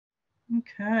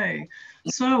Okay,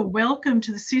 so welcome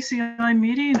to the CCI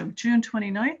meeting of June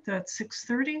 29th at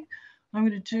 6:30. I'm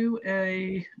going to do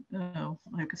I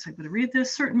guess I'm going to read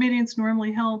this. Certain meetings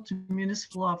normally held in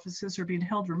municipal offices are being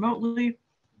held remotely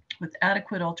with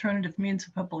adequate alternative means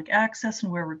of public access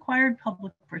and where required,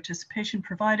 public participation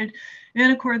provided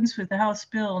in accordance with the House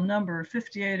Bill number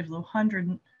 58 of the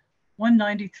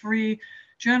 193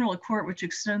 General Court, which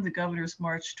extended the governor's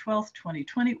March 12,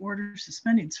 2020 order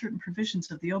suspending certain provisions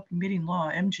of the open meeting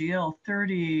law, MGL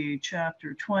 30,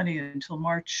 Chapter 20, until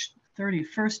March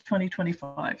 31st,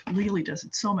 2025. Lily does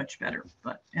it so much better,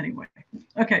 but anyway.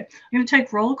 Okay, I'm going to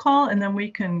take roll call and then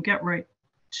we can get right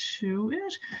to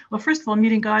it. Well, first of all,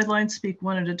 meeting guidelines, speak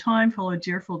one at a time, follow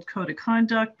Deerfield Code of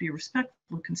Conduct, be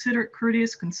respectful, considerate,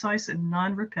 courteous, concise, and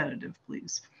non-repetitive,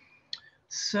 please.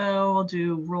 So I'll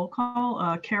do roll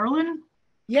call. Carolyn?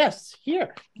 Yes,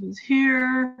 here. Is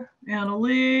here. Anna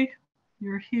Lee,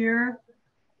 you're here.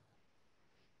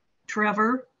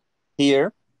 Trevor?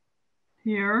 Here.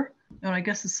 Here. And I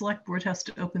guess the select board has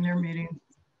to open their meeting.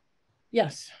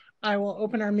 Yes, I will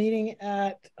open our meeting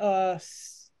at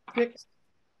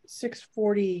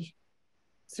 6:40.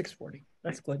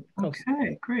 That's good.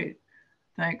 Okay, great.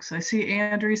 Thanks. I see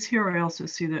Andrew's here. I also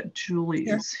see that Julie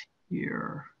is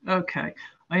here. Okay.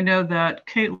 I know that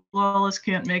Kate Lawless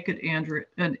can't make it, Andrew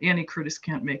and Annie Curtis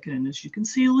can't make it, and as you can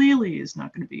see, Lily is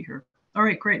not going to be here. All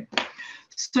right, great.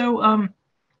 So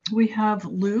we have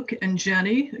Luke and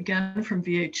Jenny again from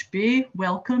VHB.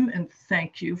 Welcome and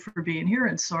thank you for being here.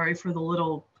 And sorry for the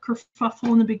little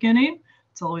kerfuffle in the beginning.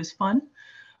 It's always fun.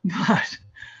 But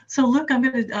so Luke, I'm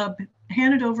going to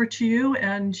hand it over to you,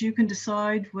 and you can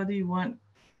decide whether you want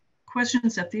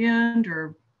questions at the end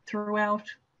or throw out.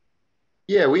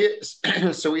 Yeah,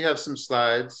 so we have some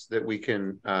slides that we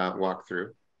can walk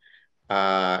through.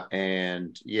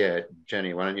 And yeah,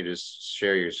 Jenny, why don't you just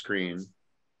share your screen?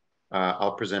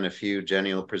 I'll present a few,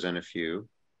 Jenny will present a few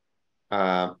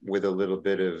with a little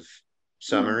bit of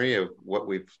summary of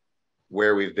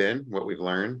where we've been, what we've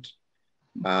learned.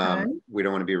 Okay. We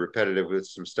don't want to be repetitive with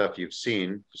some stuff you've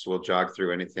seen, so we'll jog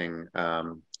through anything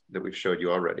that we've showed you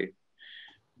already.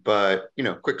 But, you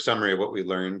know, quick summary of what we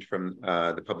learned from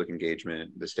the public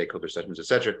engagement, the stakeholder sessions, et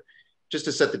cetera, just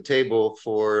to set the table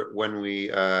for when we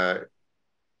wrap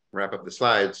up the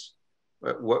slides.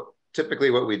 Typically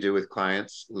what we do with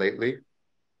clients lately,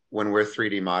 when we're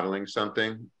 3D modeling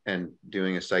something and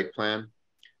doing a site plan,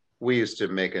 we used to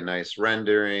make a nice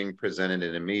rendering, present it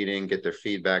in a meeting, get their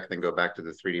feedback, then go back to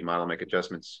the 3D model, make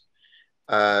adjustments.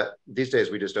 These days,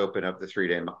 we just open up the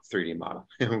 3D model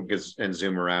and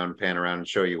zoom around, pan around, and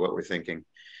show you what we're thinking,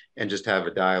 and just have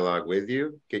a dialogue with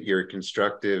you, get your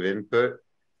constructive input,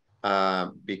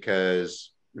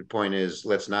 because the point is,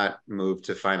 let's not move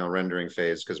to final rendering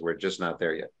phase because we're just not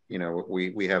there yet. You know,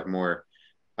 we have more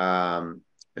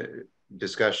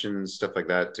discussions, stuff like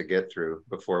that to get through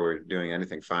before we're doing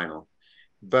anything final.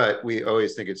 But we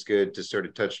always think it's good to sort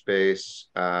of touch base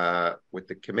with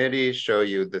the committee, show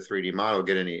you the 3D model,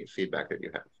 get any feedback that you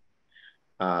have.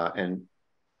 And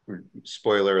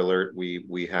spoiler alert,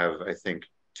 we have, I think,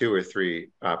 2 or 3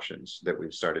 options that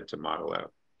we've started to model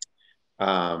out.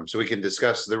 So we can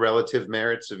discuss the relative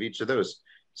merits of each of those.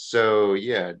 So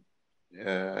yeah,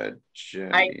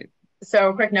 Jenny.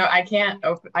 So quick note, I can't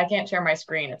share my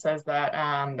screen. It says that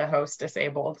the host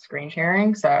disabled screen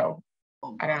sharing. So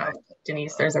I don't know,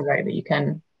 Denise, there's a way that you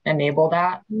can enable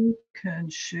that. You can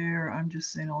share. I'm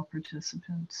just saying all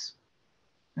participants.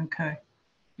 Okay.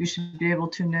 You should be able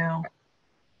to now,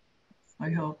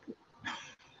 I hope.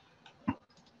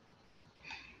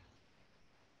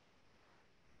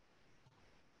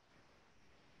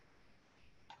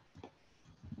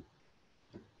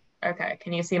 Okay,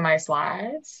 can you see my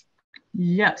slides?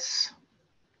 Yes.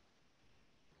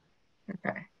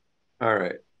 Okay. All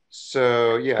right.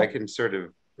 So yeah, I can sort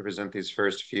of present these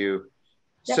first few.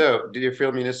 Yep. So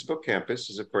Deerfield Municipal Campus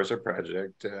is of course our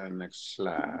project. Next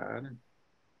slide.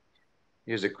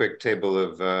 Here's a quick table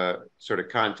of sort of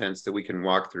contents that we can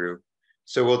walk through.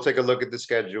 So we'll take a look at the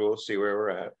schedule, see where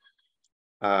we're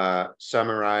at,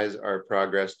 summarize our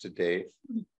progress to date.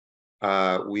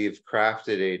 We've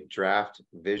crafted a draft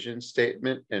vision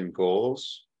statement and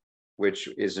goals, which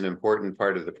is an important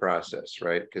part of the process,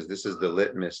 right? Because this is the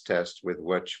litmus test with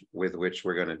which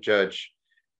we're going to judge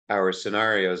our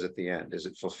scenarios at the end. Is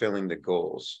it fulfilling the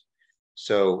goals?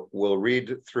 So we'll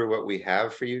read through what we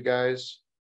have for you guys.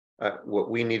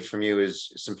 What we need from you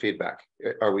is some feedback.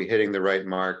 Are we hitting the right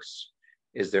marks?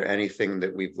 Is there anything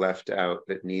that we've left out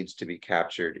that needs to be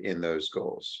captured in those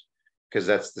goals? Because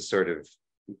that's the sort of,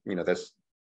 you know, that's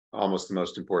almost the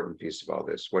most important piece of all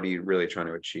this. What are you really trying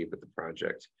to achieve with the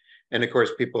project? And of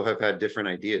course, people have had different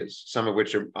ideas, some of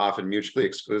which are often mutually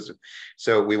exclusive.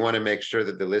 So we want to make sure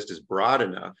that the list is broad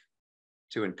enough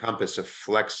to encompass a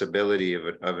flexibility of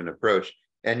an approach,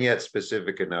 and yet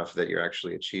specific enough that you're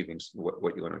actually achieving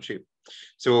what you want to achieve.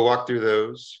 So we'll walk through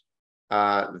those.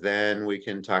 Then we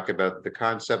can talk about the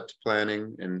concept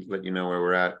planning and let you know where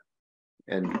we're at.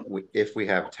 And if we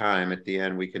have time at the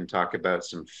end, we can talk about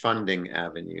some funding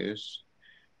avenues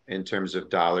in terms of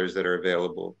dollars that are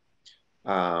available.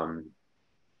 And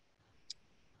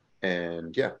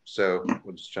yeah, so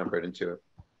we'll just jump right into it.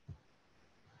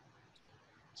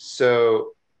 So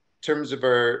in terms of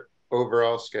our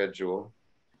overall schedule,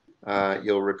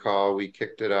 you'll recall we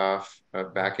kicked it off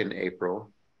back in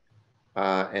April.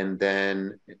 And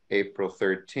then April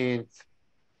 13th,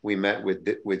 we met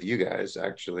with you guys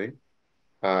actually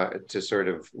to sort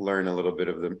of learn a little bit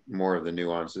of more of the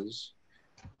nuances.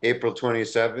 April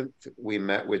 27th, we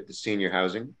met with the senior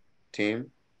housing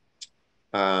team.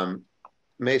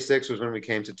 May 6th was when we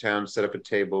came to town, set up a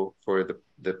table for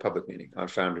the public meeting on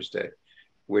Founders Day,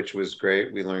 which was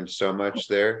great. We learned so much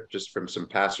there just from some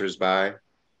passersby.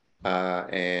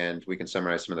 And we can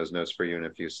summarize some of those notes for you in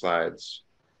a few slides.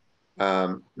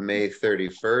 May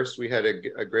 31st, we had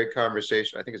a great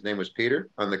conversation. I think his name was Peter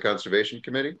on the Conservation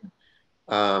Committee.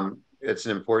 It's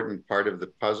an important part of the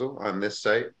puzzle on this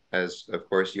site, as of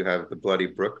course you have the Bloody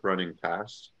Brook running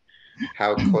past.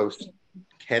 How close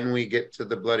can we get to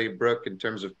the Bloody Brook in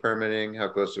terms of permitting? How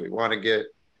close do we want to get?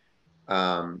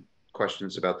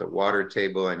 Questions about the water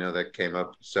table, I know that came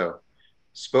up. So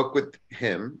spoke with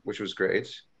him, which was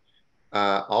great.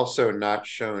 Also not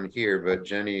shown here, but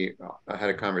Jenny had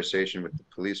a conversation with the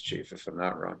police chief, if I'm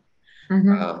not wrong,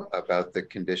 about the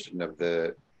condition of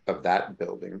that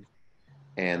building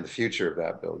and the future of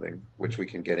that building, which we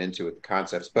can get into with the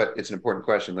concepts. But it's an important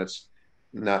question. Let's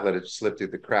not let it slip through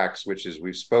the cracks, which is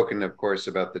we've spoken, of course,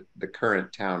 about the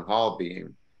current town hall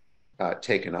being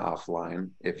taken offline,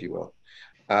 if you will.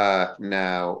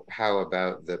 Now, how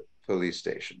about the police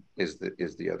station is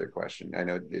the other question. I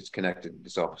know it's connected,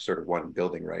 it's all sort of one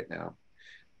building right now.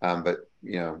 But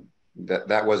you know,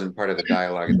 that wasn't part of the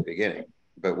dialogue at the beginning,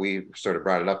 but we sort of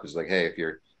brought it up as like, hey, if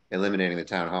you're eliminating the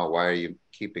town hall, why are you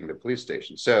keeping the police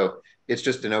station? So it's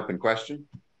just an open question.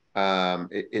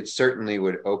 It certainly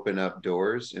would open up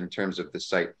doors in terms of the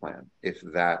site plan if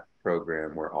that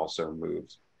program were also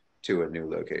moved to a new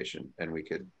location and we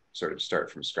could sort of start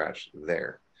from scratch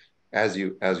there, as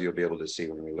you'll be able to see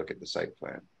when we look at the site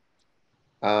plan.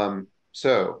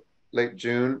 So late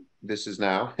June, this is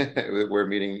now, we're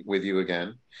meeting with you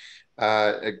again.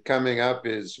 Coming up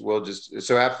is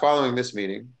following this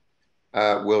meeting,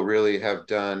 we'll really have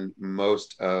done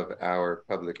most of our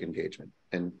public engagement,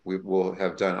 and we will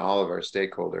have done all of our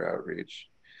stakeholder outreach.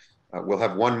 We'll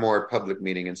have one more public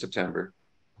meeting in September,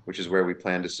 which is where we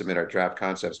plan to submit our draft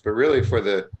concepts. But really for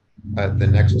the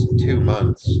next 2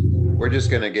 months, we're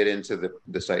just going to get into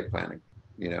the site planning.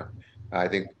 You know, I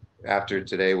think after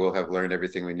today, we'll have learned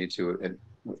everything we need to. And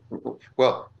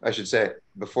well, I should say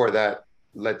before that,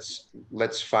 let's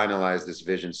finalize this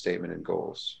vision statement and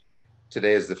goals.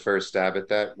 Today is the first stab at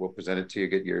that. We'll present it to you,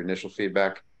 get your initial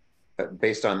feedback.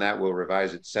 Based on that, we'll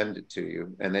revise it, send it to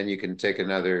you, and then you can take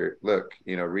another look,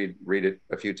 you know, read it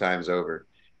a few times over,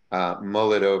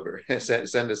 mull it over,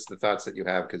 send us the thoughts that you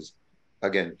have, because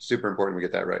again, super important we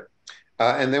get that right.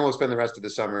 And then we'll spend the rest of the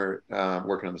summer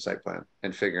working on the site plan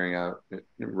and figuring out,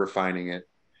 refining it,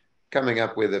 coming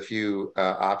up with a few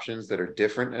options that are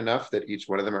different enough that each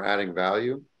one of them are adding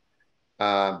value,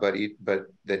 but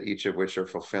that each of which are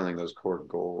fulfilling those core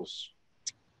goals.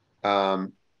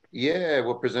 Yeah,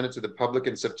 we'll present it to the public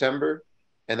in September.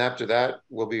 And after that,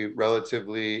 we'll be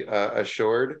relatively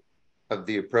assured of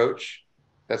the approach.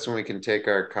 That's when we can take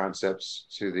our concepts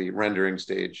to the rendering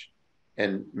stage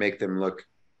and make them look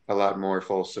a lot more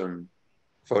fulsome,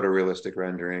 photorealistic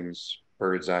renderings,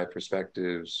 bird's eye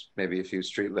perspectives, maybe a few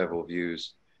street level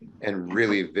views, and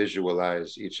really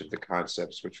visualize each of the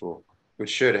concepts, which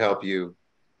should help you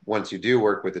once you do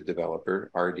work with a developer,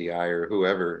 RDI or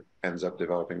whoever ends up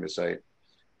developing the site.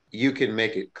 You can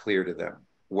make it clear to them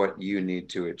what you need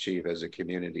to achieve as a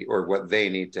community or what they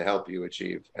need to help you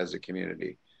achieve as a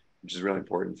community, which is really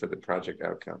important for the project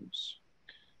outcomes.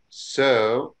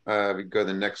 So we go to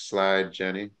the next slide,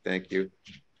 Jenny. Thank you.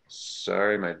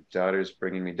 Sorry, my daughter's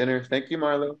bringing me dinner. Thank you,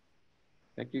 Marlo.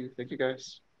 Thank you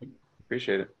guys.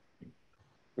 Appreciate it.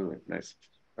 Ooh, nice.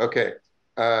 Okay.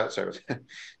 Sorry.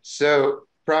 So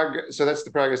that's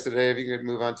the progress today. If you could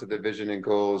move on to the vision and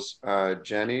goals,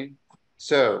 Jenny.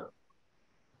 So,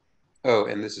 oh,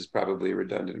 and this is probably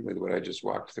redundant with what I just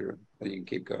walked through, but you can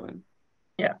keep going.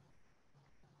 Yeah.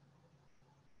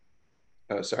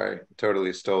 Oh, sorry,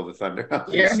 totally stole the thunder off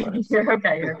these You're, slides. you're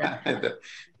okay. You're okay. That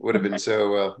would have been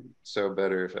so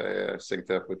better if I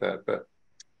synced up with that. But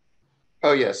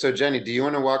oh yeah, so Jenny, do you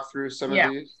want to walk through some of Yeah.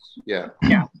 these? Yeah.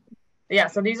 Yeah.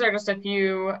 So these are just a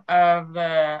few of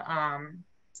the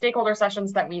stakeholder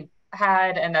sessions that we've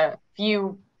had and a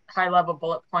few high-level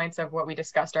bullet points of what we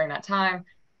discussed during that time.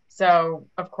 So,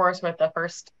 of course, with the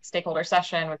first stakeholder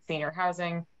session with senior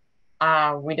housing,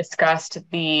 we discussed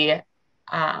the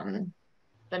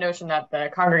notion that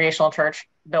the congregational church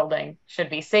building should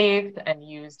be saved and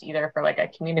used either for like a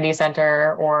community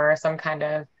center or some kind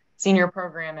of senior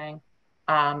programming.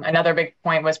 Another big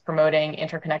point was promoting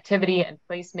interconnectivity and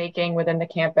placemaking within the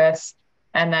campus,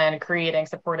 and then creating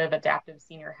supportive, adaptive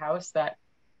senior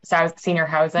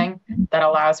housing that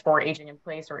allows for aging in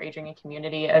place or aging in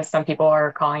community, as some people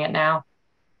are calling it now.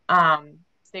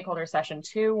 Stakeholder session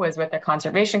 2 was with the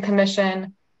Conservation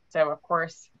Commission. So, of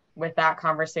course, with that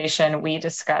conversation, we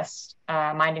discussed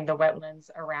minding the wetlands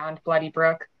around Bloody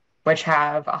Brook, which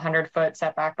have 100-foot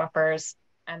setback buffers,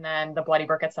 and then the Bloody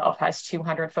Brook itself has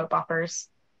 200-foot buffers.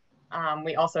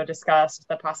 We also discussed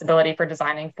the possibility for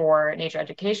designing for nature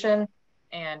education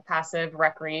and passive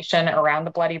recreation around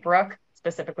the Bloody Brook,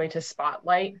 specifically to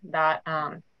spotlight that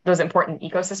those important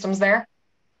ecosystems there.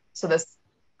 So this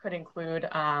could include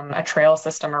a trail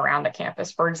system around the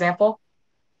campus, for example.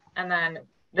 And then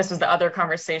this was the other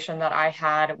conversation that I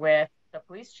had with the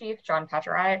police chief, John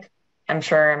Patrick. I'm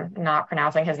sure I'm not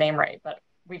pronouncing his name right, but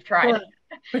we've tried.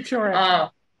 Patrick.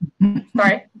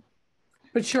 Sorry?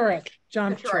 Patrick.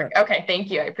 John Patrick. Okay,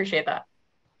 thank you. I appreciate that.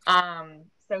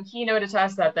 So he noted to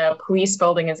us that the police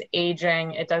building is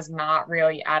aging. It does not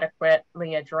really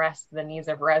adequately address the needs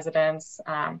of residents.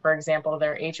 For example,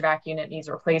 their HVAC unit needs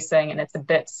replacing, and it's a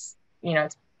bit,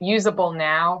 it's usable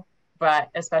now, but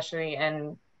especially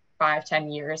in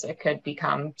 5-10 years, it could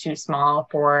become too small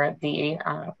for the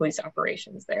police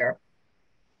operations there.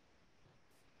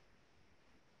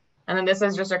 And then this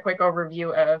is just a quick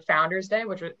overview of Founders Day,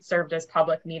 which served as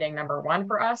public meeting number 1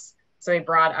 for us. So we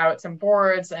brought out some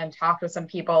boards and talked with some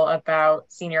people about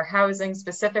senior housing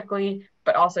specifically,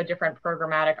 but also different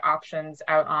programmatic options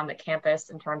out on the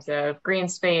campus in terms of green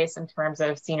space, in terms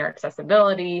of senior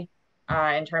accessibility,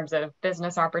 in terms of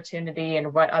business opportunity,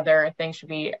 and what other things should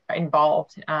be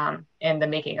involved in the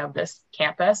making of this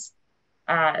campus.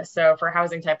 So for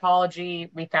housing typology,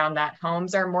 we found that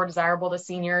homes are more desirable to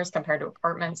seniors compared to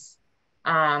apartments.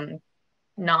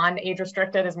 Non-age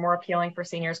restricted is more appealing for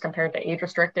seniors compared to age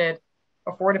restricted.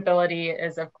 Affordability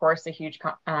is, of course, a huge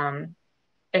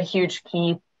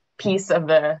key piece of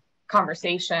the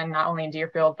conversation, not only in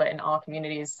Deerfield, but in all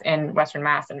communities in Western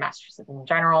Mass and Massachusetts in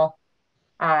general.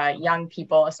 Young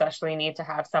people especially need to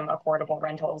have some affordable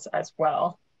rentals as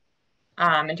well.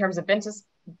 In terms of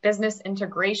business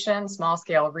integration, small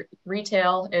scale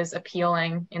retail is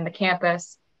appealing in the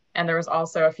campus. And there was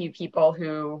also a few people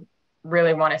who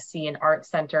really want to see an art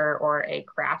center or a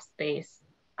craft space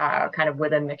kind of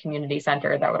within the community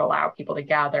center that would allow people to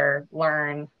gather,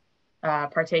 learn,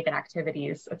 partake in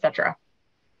activities, etc.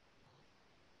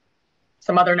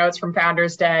 Some other notes from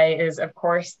Founders Day is, of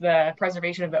course, the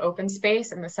preservation of the open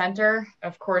space in the center.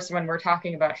 Of course, when we're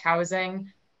talking about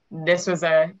housing, this was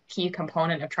a key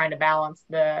component of trying to balance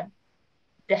the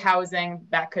housing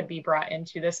that could be brought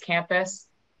into this campus,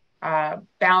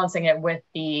 balancing it with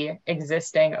the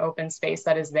existing open space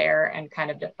that is there and kind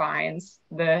of defines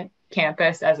the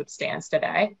campus as it stands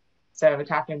today. So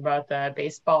talking about the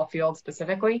baseball field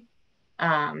specifically.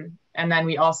 And then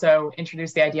we also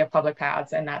introduced the idea of public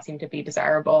paths, and that seemed to be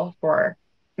desirable for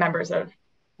members of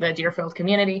the Deerfield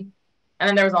community. And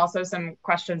then there was also some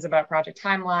questions about project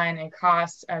timeline and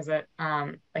costs, as it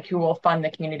like who will fund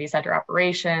the community center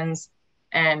operations,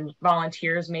 and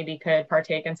volunteers maybe could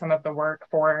partake in some of the work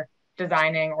for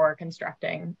designing or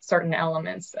constructing certain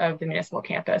elements of the municipal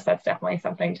campus. That's definitely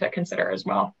something to consider as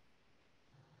well.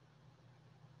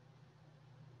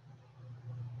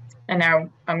 And now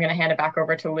I'm going to hand it back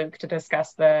over to Luke to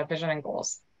discuss the vision and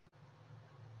goals.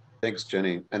 Thanks,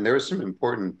 Jenny. And there were some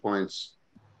important points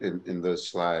in those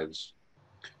slides.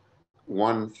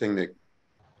 One thing that,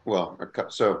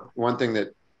 one thing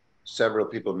that several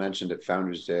people mentioned at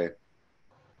Founders Day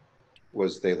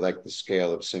was they liked the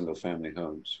scale of single family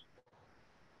homes.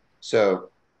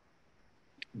 So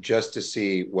just to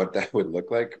see what that would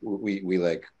look like, we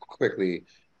like quickly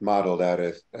modeled out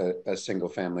a single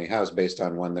family house based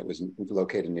on one that was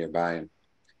located nearby, and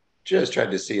just tried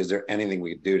to see, is there anything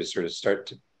we could do to sort of start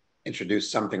to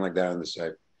introduce something like that on the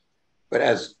site. But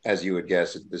as you would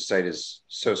guess, the site is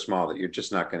so small that you're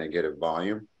just not going to get a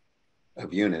volume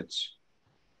of units.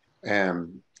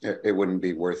 it wouldn't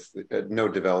be worth, no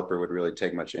developer would really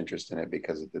take much interest in it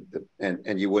because of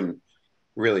and you wouldn't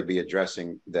really be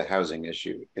addressing the housing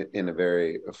issue in a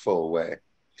very full way.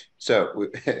 So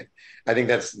I think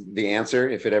that's the answer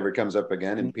if it ever comes up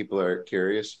again and people are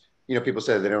curious. You know, people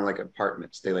say they don't like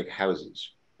apartments, they like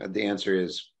houses. The answer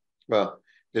is, well,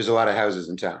 there's a lot of houses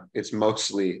in town. It's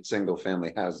mostly single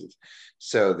family houses.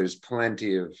 So there's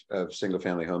plenty of single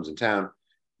family homes in town.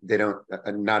 They don't,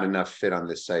 not enough fit on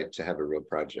this site to have a real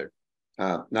project.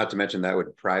 Not to mention that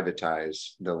would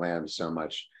privatize the land so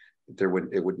much that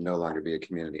it would no longer be a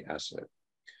community asset.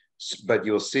 But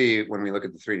you'll see when we look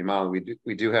at the 3D model,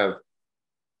 we do have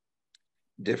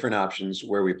different options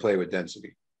where we play with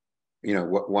density. You know,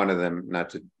 one of them, not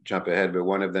to jump ahead, but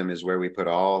one of them is where we put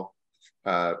all,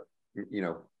 you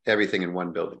know, everything in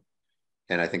one building.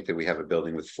 And I think that we have a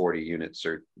building with 40 units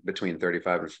or between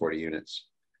 35 and 40 units.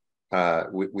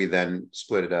 We then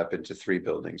split it up into 3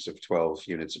 buildings of 12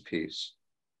 units apiece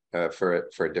for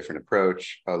a different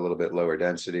approach, a little bit lower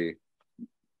density.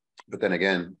 But then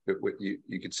again, you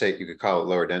could call it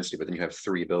lower density, but then you have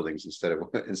 3 buildings instead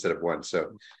of 1.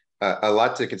 So a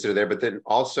lot to consider there. But then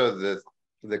also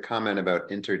the comment about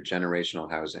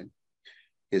intergenerational housing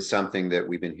is something that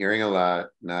we've been hearing a lot,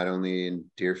 not only in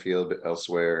Deerfield but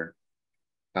elsewhere,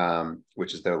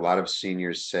 which is that a lot of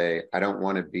seniors say, I don't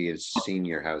want to be in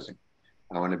senior housing.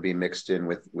 I want to be mixed in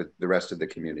with the rest of the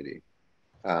community.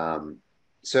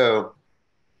 So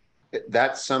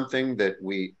that's something that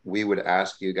we would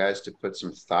ask you guys to put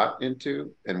some thought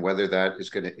into, and whether that is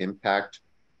going to impact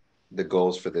the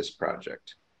goals for this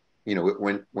project. You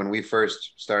know, when we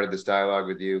first started this dialogue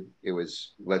with you, it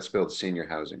was, let's build senior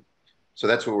housing. So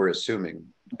that's what we're assuming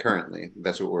currently.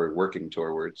 That's what we're working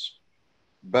towards.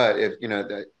 But if, you know,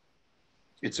 that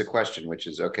it's a question, which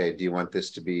is, okay, do you want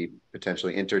this to be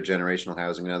potentially intergenerational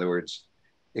housing? In other words,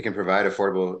 it can provide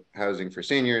affordable housing for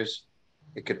seniors.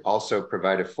 It could also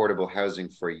provide affordable housing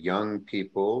for young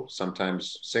people,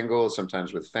 sometimes single,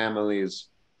 sometimes with families,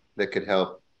 that could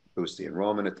help boost the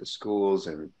enrollment at the schools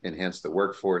and enhance the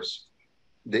workforce.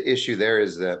 The issue there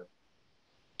is that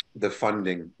the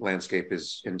funding landscape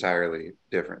is entirely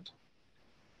different.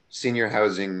 Senior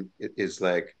housing is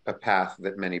like a path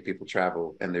that many people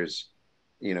travel, and there's,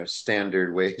 you know,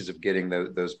 standard ways of getting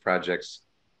those projects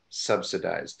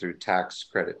subsidized through tax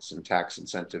credits and tax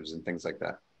incentives and things like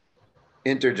that.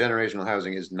 Intergenerational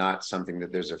housing is not something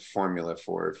that there's a formula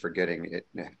for getting it,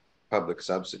 public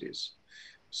subsidies.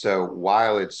 So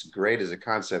while it's great as a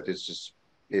concept, it's just,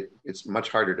 it's much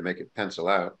harder to make it pencil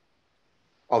out.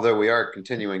 Although we are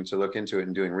continuing to look into it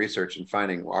and doing research and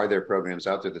finding, are there programs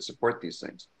out there that support these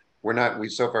things?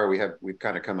 So far we've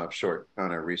kind of come up short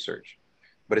on our research,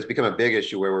 but it's become a big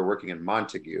issue where we're working in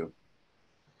Montague,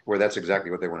 where that's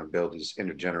exactly what they want to build, is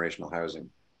intergenerational housing.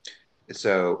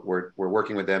 So we're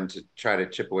working with them to try to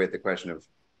chip away at the question of,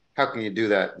 how can you do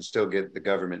that and still get the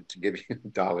government to give you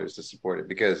dollars to support it?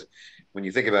 Because when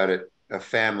you think about it, a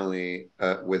family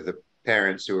with the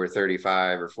parents who are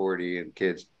 35 or 40 and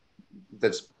kids,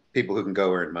 that's people who can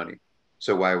go earn money.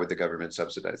 So why would the government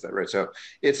subsidize that, right? So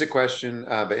it's a question,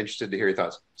 but interested to hear your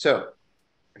thoughts. So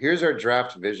here's our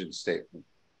draft vision statement.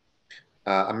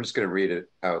 I'm just going to read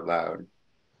it out loud.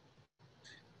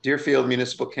 Deerfield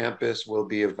Municipal Campus will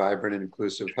be a vibrant and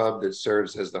inclusive hub that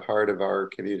serves as the heart of our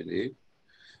community,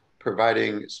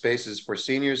 providing spaces for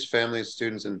seniors, families,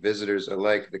 students, and visitors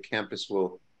alike. The campus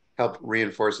will help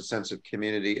reinforce a sense of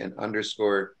community and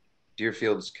underscore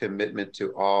Deerfield's commitment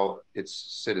to all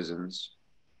its citizens.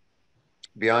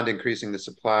 Beyond increasing the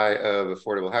supply of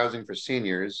affordable housing for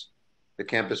seniors, the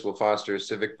campus will foster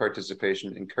civic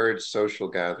participation, encourage social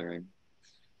gathering,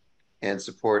 and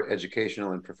support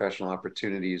educational and professional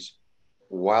opportunities,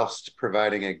 whilst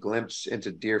providing a glimpse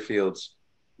into Deerfield's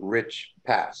rich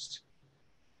past.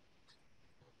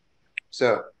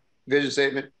 So vision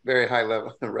statement, very high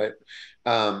level, right?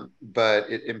 But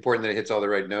it's important that it hits all the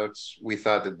right notes. We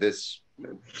thought that this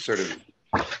sort of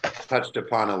touched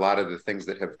upon a lot of the things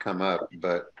that have come up,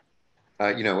 but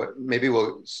you know, maybe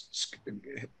we'll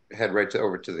head right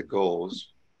over to the goals.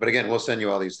 But again, we'll send you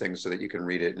all these things so that you can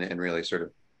read it and really sort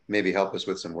of maybe help us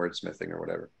with some wordsmithing or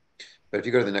whatever. But if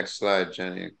you go to the next slide,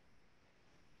 Jenny.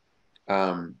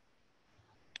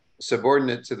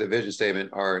 Subordinate to the vision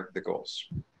statement are the goals.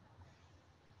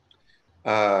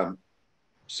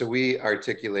 So we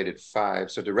articulated 5.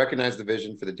 So to recognize the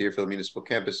vision for the Deerfield Municipal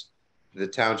Campus, the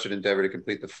town should endeavor to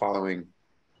complete the following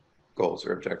goals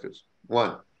or objectives.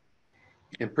 1,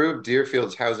 improve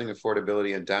Deerfield's housing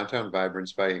affordability and downtown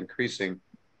vibrance by increasing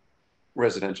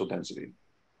residential density.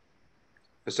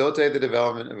 Facilitate the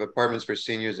development of apartments for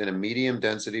seniors in a medium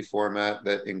density format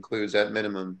that includes at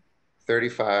minimum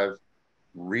 35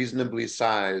 reasonably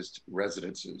sized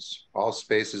residences. All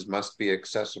spaces must be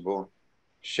accessible.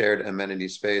 Shared amenity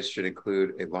space should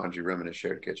include a laundry room and a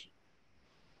shared kitchen.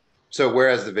 So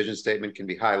whereas the vision statement can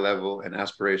be high level and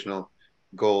aspirational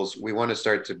goals, we want to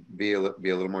start to be a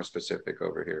little more specific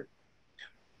over here.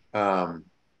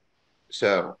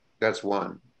 So that's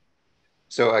one.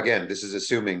 So again, this is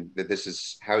assuming that this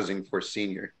is housing for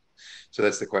senior. So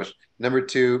that's the question. Number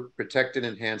two, protect and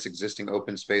enhance existing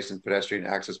open space and pedestrian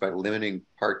access by limiting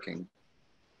parking.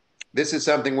 This is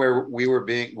something where we were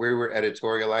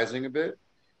editorializing a bit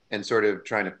and sort of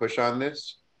trying to push on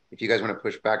this. If you guys want to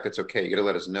push back, that's okay. You got to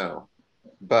let us know.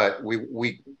 But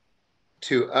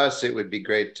to us, it would be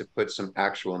great to put some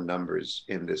actual numbers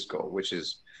in this goal, which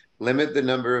is limit the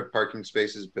number of parking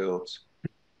spaces built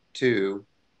to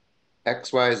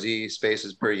XYZ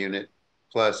spaces per unit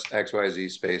plus XYZ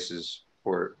spaces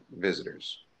for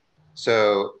visitors.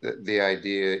 So the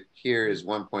idea here is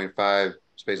 1.5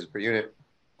 spaces per unit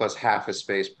plus half a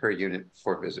space per unit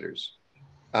for visitors.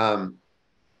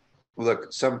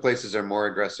 Look, some places are more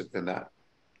aggressive than that.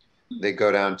 They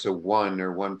go down to 1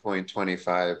 or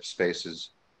 1.25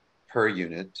 spaces per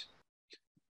unit.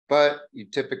 But you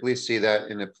typically see that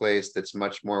in a place that's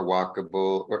much more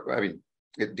walkable, or I mean,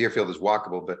 Deerfield is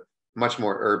walkable, but much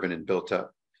more urban and built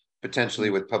up, potentially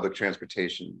with public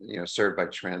transportation, served by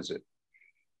transit,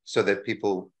 so that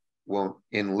people won't,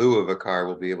 in lieu of a car,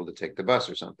 will be able to take the bus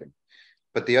or something.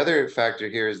 But the other factor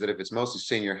here is that if it's mostly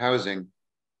senior housing,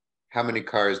 how many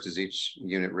cars does each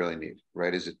unit really need,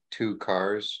 right? Is it 2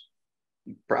 cars?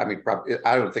 I mean,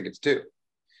 I don't think it's 2.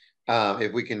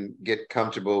 If we can get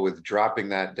comfortable with dropping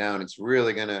that down, it's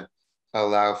really going to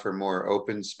allow for more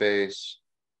open space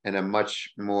and a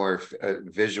much more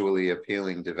visually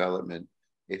appealing development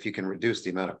if you can reduce the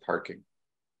amount of parking.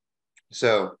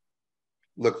 So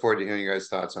look forward to hearing your guys'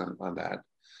 thoughts on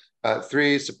that.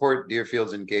 3, support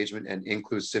Deerfield's engagement and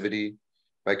inclusivity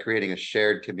by creating a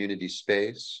shared community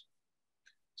space.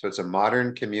 So it's a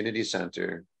modern community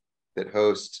center that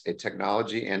hosts a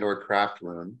technology and/or craft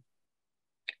room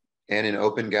and an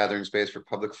open gathering space for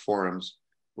public forums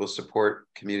will support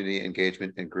community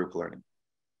engagement and group learning.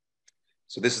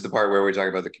 So this is the part where we're talking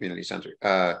about the community center.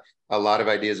 A lot of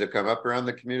ideas have come up around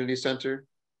the community center.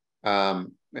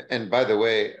 And by the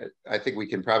way, I think we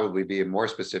can probably be more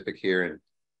specific here and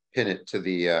pin it to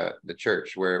the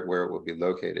church where it will be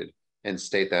located and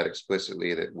state that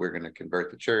explicitly, that we're going to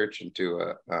convert the church into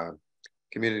a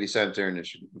community center and it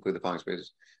should include the following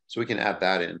spaces. So we can add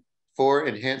that in. 4,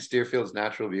 enhance Deerfield's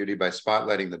natural beauty by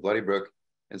spotlighting the Bloody Brook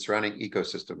and surrounding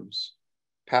ecosystems.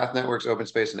 Path networks, open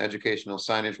space, and educational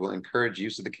signage will encourage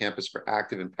use of the campus for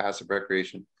active and passive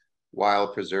recreation while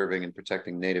preserving and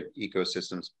protecting native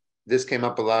ecosystems. This came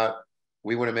up a lot.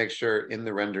 We want to make sure in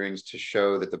the renderings to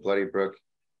show that the Bloody Brook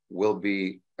will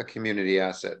be a community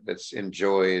asset that's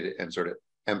enjoyed and sort of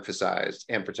emphasized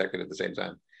and protected at the same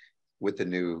time with the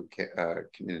new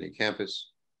community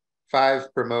campus.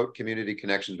 5, promote community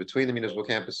connections between the municipal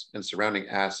campus and surrounding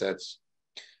assets,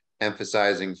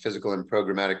 emphasizing physical and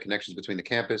programmatic connections between the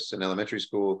campus and elementary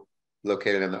school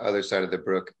located on the other side of the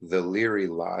brook, the Leary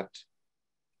lot,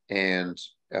 and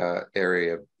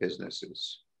area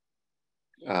businesses.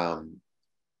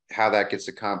 How that gets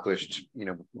accomplished,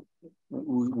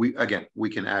 we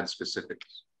can add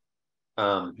specifics.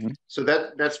 So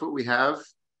that's what we have.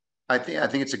 I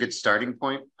think it's a good starting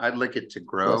point. I'd like it to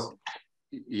grow. Yes.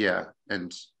 Yeah,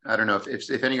 and I don't know if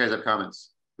any of you guys have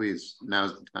comments, please,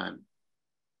 now's the time.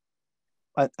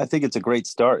 I think it's a great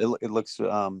start. It looks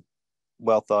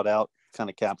well thought out, kind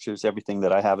of captures everything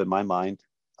that I have in my mind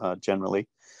generally.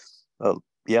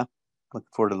 Yeah, looking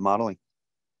forward to the modeling.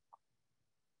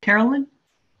 Carolyn?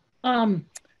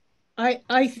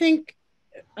 I think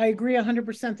I agree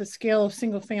 100%. The scale of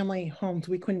single family homes,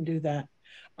 we couldn't do that.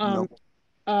 Nope.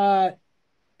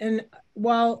 And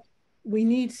while we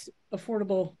need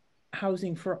affordable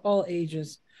housing for all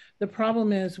ages, the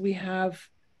problem is we've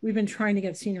been trying to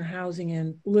get senior housing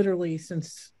in literally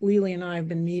since Lily and I have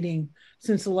been meeting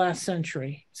since the last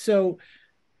century. So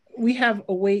we have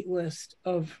a wait list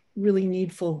of really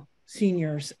needful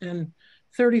seniors, and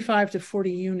 35 to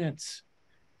 40 units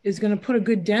is going to put a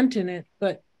good dent in it,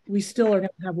 but we still are going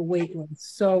to have a wait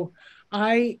list. So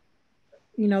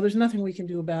there's nothing we can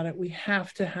do about it. We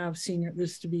have to have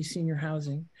this to be senior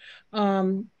housing.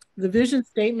 The vision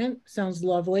statement sounds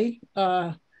lovely.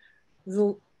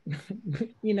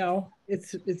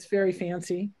 It's very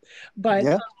fancy, but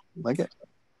yeah, like it.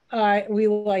 We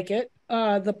like it.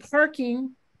 The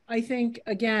parking, I think,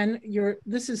 again,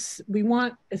 we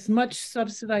want as much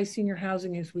subsidized senior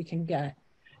housing as we can get.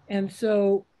 And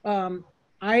so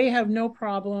I have no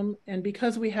problem, and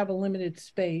because we have a limited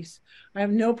space, I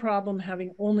have no problem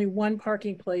having only one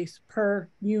parking place per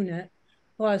unit,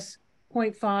 plus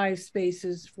 0.5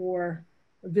 spaces for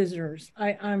visitors.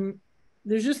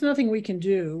 There's just nothing we can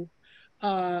do.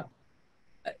 We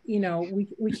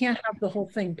can't have the whole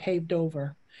thing paved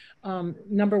over.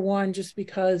 Number one, just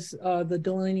because the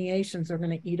delineations are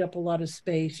going to eat up a lot of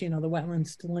space, the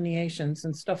wetlands delineations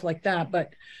and stuff like that.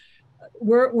 But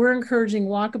we're encouraging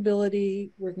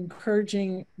walkability. We're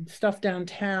encouraging stuff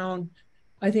downtown.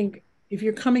 I think if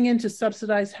you're coming into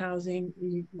subsidized housing,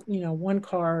 one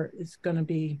car is going to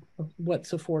be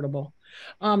what's affordable.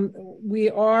 We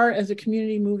are, as a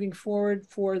community, moving forward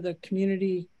for the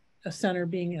community center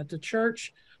being at the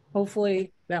church.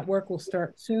 Hopefully that work will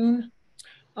start soon.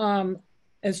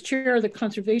 As chair of the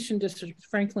conservation district,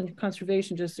 Franklin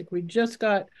Conservation District, we just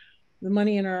got the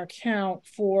money in our account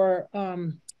for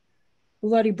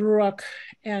Bloody Brook,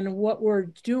 and what we're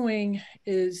doing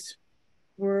is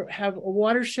we have a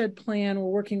watershed plan. We're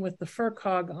working with the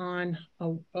FERCog on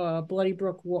a Bloody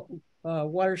Brook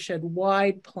watershed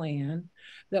wide plan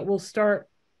that will start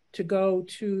to go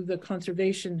to the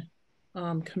Conservation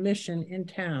Commission in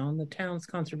town, the town's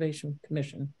Conservation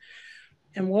Commission.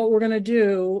 And what we're going to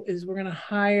do is we're going to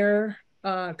hire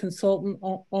consultant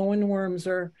Owen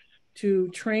Wormser to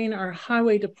train our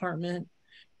highway department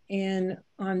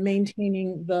on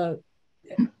maintaining the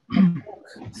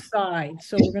side.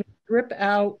 So we're going to rip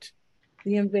out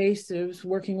the invasives,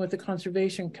 working with the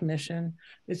Conservation Commission.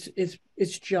 It's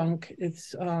junk.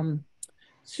 It's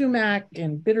sumac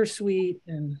and bittersweet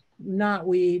and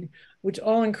knotweed, which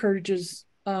all encourages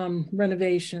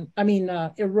erosion.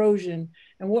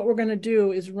 And what we're going to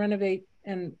do is renovate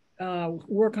and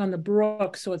work on the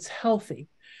brook so it's healthy.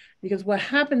 Because what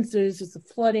happens is the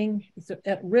flooding is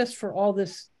at risk for all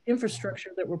this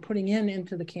infrastructure that we're putting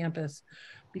into the campus,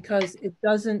 because it's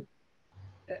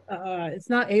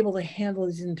not able to handle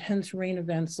these intense rain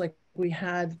events like we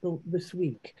had this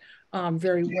week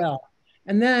very well.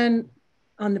 And then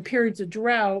on the periods of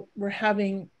drought, we're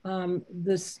having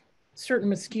this certain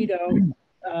mosquito,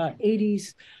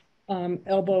 Aedes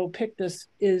albopictus,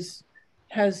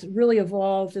 has really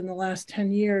evolved in the last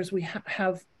 10 years. We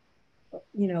have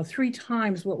 3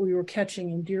 times what we were catching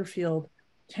in Deerfield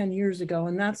 10 years ago.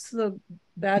 And that's the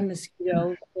bad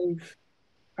mosquito.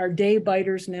 Are day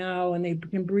biters now, and they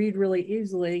can breed really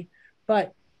easily.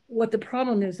 But what the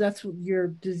problem is, that's your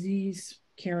disease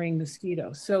carrying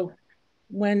mosquito. So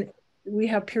when we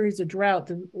have periods of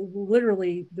drought,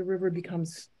 literally the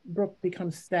brook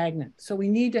becomes stagnant. So we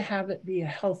need to have it be a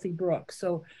healthy brook.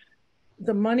 So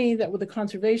the money that the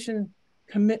conservation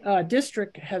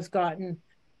district has gotten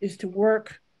is to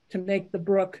work to make the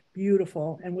brook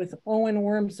beautiful. And with Owen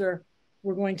Wormser,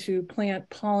 we're going to plant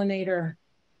pollinator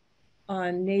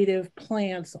native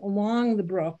plants along the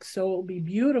brook, so it will be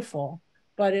beautiful.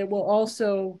 But it will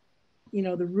also,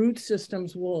 the root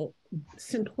systems will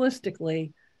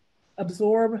simplistically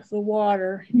absorb the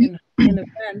water in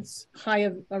events,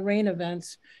 high rain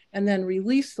events, and then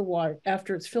release the water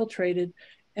after it's filtrated,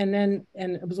 and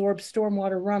absorb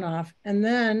stormwater runoff. And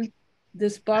then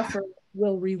this buffer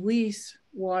will release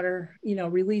water,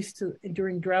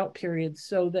 during drought periods,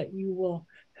 so that you will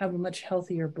have a much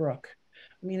healthier brook.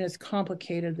 I mean, it's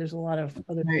complicated. There's a lot of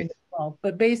other things involved,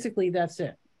 but basically that's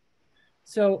it.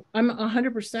 So I'm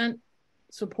 100%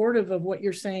 supportive of what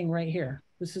you're saying right here.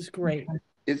 This is great.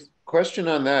 Question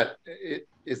on that.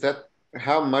 Is that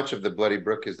how much of the Bloody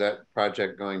Brook is that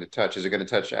project going to touch? Is it going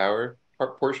to touch our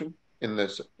portion in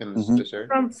this area?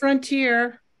 From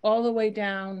Frontier all the way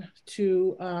down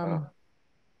to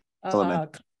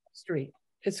Street.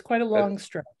 It's quite a long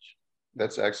stretch.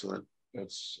 That's excellent.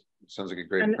 Sounds like a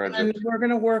great project. And we're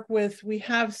going to we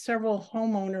have several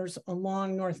homeowners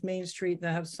along North Main Street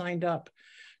that have signed up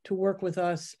to work with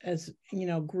us as,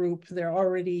 group. They're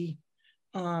already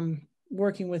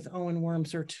working with Owen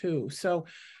Wormser too. So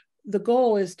the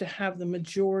goal is to have the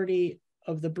majority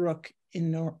of the brook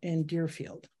in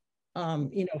Deerfield,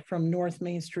 from North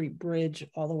Main Street Bridge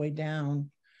all the way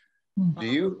down.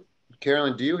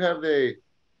 Carolyn, do you have a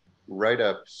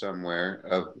write-up somewhere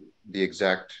of the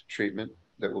exact treatment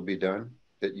that will be done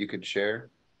that you could share?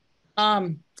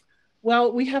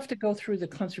 Well, we have to go through the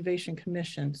Conservation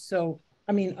Commission. So,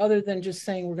 other than just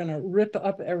saying we're going to rip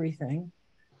up everything,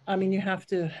 you have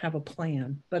to have a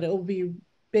plan, but it will be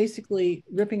basically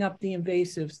ripping up the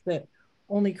invasives that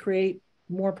only create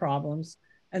more problems,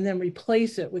 and then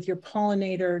replace it with your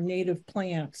pollinator native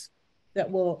plants that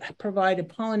will provide a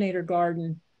pollinator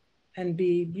garden and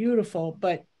be beautiful,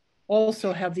 but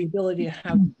also have the ability to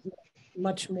have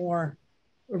much more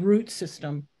root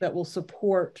system that will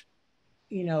support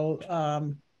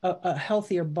a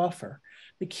healthier buffer.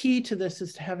 The key to this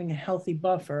is to having a healthy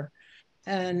buffer.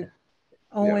 And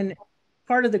Owen,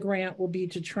 part of the grant will be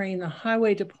to train the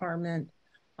highway department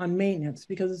on maintenance,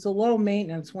 because it's a low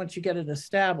maintenance once you get it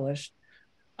established.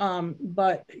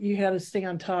 But you got to stay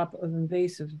on top of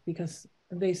invasives, because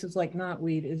invasives like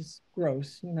knotweed is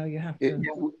gross. You have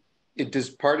to. Does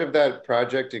part of that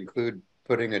project include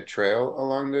putting a trail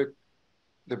along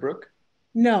the brook?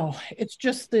 No, it's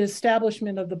just the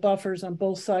establishment of the buffers on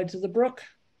both sides of the brook.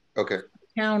 Okay.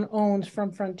 The town owns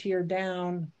from Frontier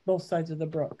down both sides of the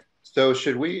brook. So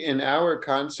should we, in our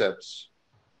concepts,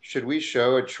 should we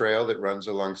show a trail that runs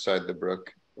alongside the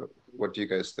brook? What do you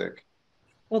guys think?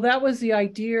 Well, that was the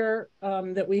idea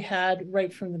that we had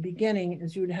right from the beginning,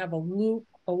 is you would have a loop,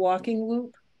 a walking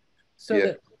loop, so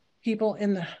that people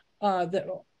in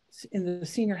the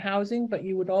senior housing, but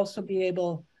you would also be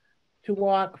able to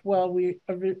walk. Well, we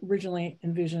originally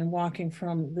envisioned walking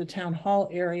from the town hall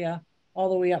area all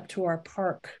the way up to our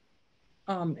park,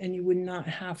 and you would not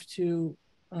have to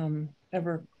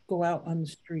ever go out on the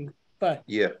street. But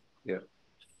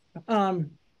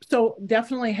so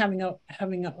definitely having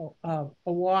a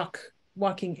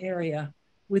walking area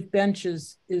with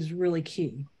benches is really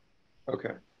key.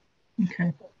 Okay.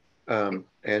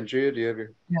 Andrea, do you have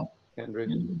your Andrea?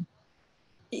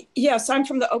 Yes, I'm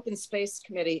from the Open Space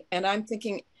Committee, and I'm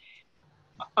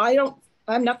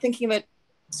not thinking of it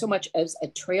so much as a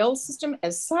trail system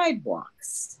as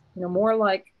sidewalks, more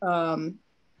like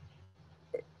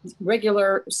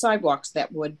regular sidewalks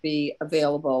that would be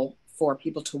available for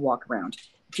people to walk around.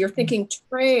 If you're thinking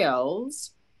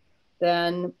trails,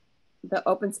 then the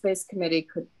Open Space Committee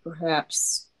could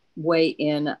perhaps weigh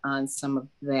in on some of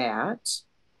that.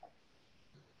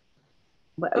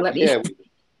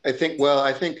 I think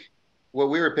what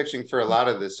we were pitching for a lot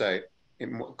of the site,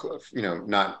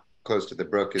 not close to the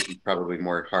brook, is probably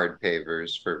more hard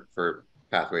pavers for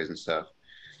pathways and stuff.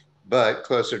 But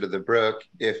closer to the brook,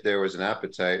 if there was an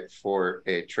appetite for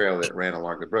a trail that ran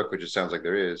along the brook, which it sounds like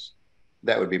there is,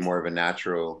 that would be more of a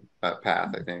natural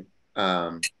path, I think.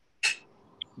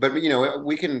 But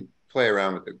we can play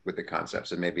around with the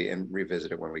concepts and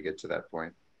revisit it when we get to that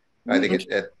point. I think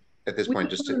at this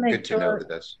point, just good to know that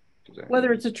that's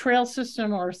whether it's a trail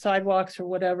system or sidewalks or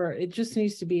whatever, it just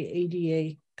needs to be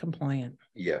ADA compliant.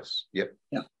 Yes. Yep.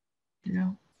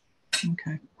 Yeah.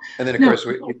 Okay. And then of course,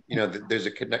 there's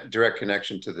a direct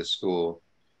connection to the school,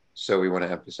 so we want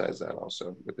to emphasize that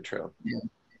also with the trail.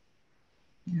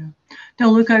 Yeah.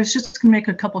 No, Luke, I was just going to make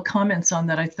a couple comments on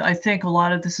that. I think a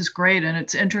lot of this is great, and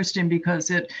it's interesting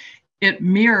because it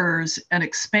mirrors and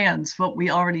expands what we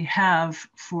already have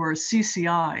for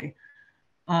CCI.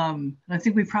 I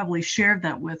think we probably shared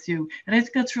that with you, and I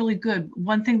think that's really good.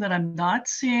 One thing that I'm not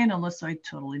seeing, unless I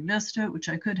totally missed it, which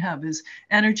I could have, is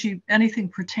energy, anything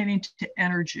pertaining to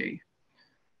energy.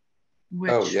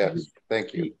 Which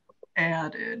thank you.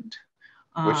 Added.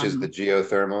 Which is the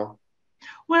geothermal?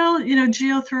 Well,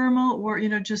 geothermal, or,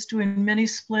 just doing mini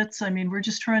splits. I mean, we're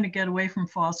just trying to get away from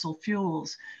fossil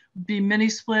fuels. Be mini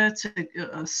splits,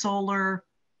 solar,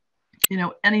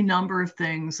 any number of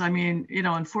things. I mean,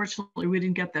 unfortunately, we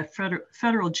didn't get that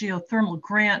federal geothermal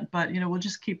grant, but, we'll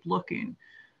just keep looking.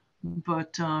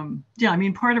 But I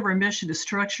mean, part of our mission is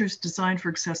structures designed for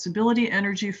accessibility,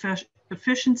 energy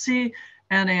efficiency,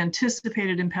 and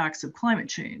anticipated impacts of climate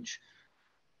change.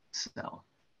 So,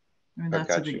 I mean,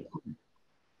 that's a big one.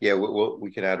 Yeah,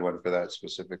 we can add one for that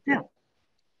specifically.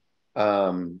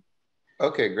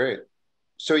 Okay, great.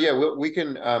 So we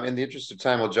can, in the interest of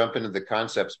time, we'll jump into the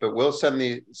concepts, but we'll send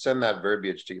that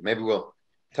verbiage to you. Maybe we'll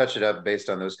touch it up based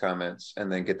on those comments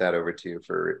and then get that over to you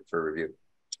for review.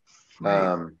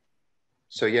 Right.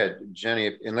 So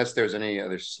Jenny, unless there's any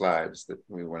other slides that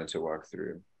we wanted to walk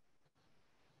through.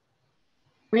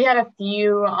 We had a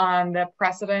few on the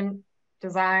precedent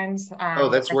designs.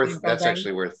 That's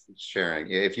actually worth sharing.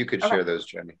 Yeah, if you could share those,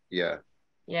 Jenny. Yeah,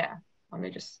 let me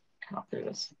just come up through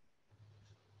this.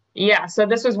 So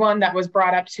this was one that was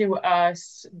brought up to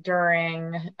us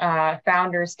during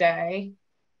Founders Day,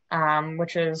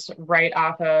 which is right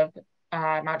off of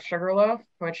Mount Sugarloaf,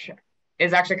 which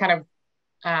is actually kind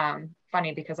of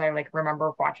funny because I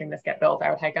remember watching this get built.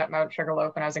 I would hike up Mount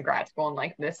Sugarloaf when I was in grad school,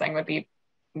 and this thing would be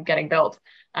getting built.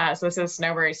 So this is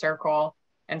Snowberry Circle.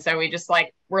 And so we just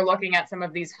we're looking at some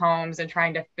of these homes and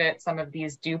trying to fit some of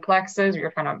these duplexes. We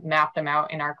were trying to map them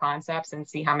out in our concepts and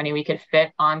see how many we could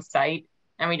fit on site.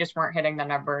 And we just weren't hitting the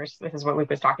numbers. This is what Luke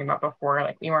was talking about before.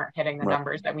 We weren't hitting the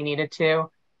numbers that we needed to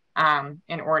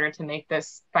in order to make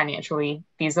this financially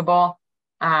feasible.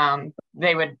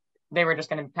 They were just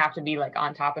going to have to be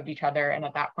on top of each other. And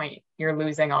at that point, you're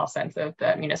losing all sense of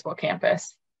the municipal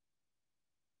campus.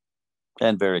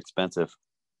 And very expensive.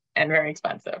 And very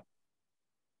expensive.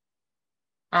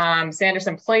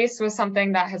 Sanderson Place was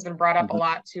something that has been brought up a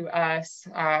lot to us.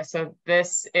 So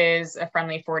this is a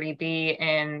friendly 40B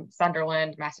in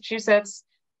Sunderland, Massachusetts.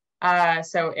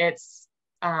 So it's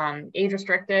age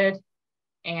restricted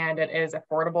and it is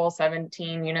affordable.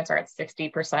 17 units are at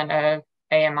 60% of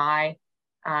AMI.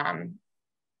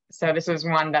 So this was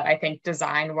one that I think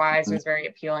design-wise was very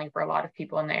appealing for a lot of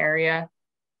people in the area.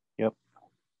 Yep.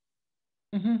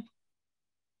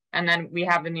 And then we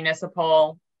have the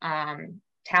municipal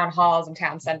town halls and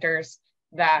town centers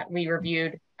that we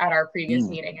reviewed at our previous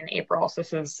meeting in April. So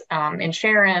this is in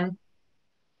Sharon,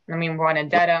 one in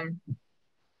Dedham.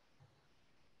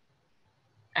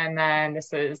 And then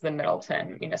this is the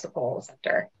Middleton Municipal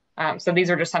Center. So these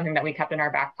are just something that we kept in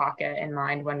our back pocket in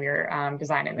mind when we were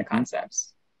designing the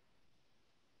concepts.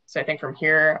 So I think from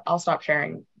here, I'll stop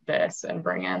sharing this and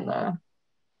bring in the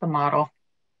model.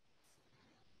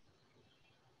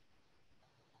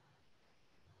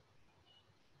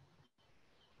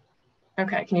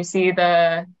 Okay, can you see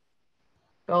the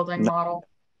building model?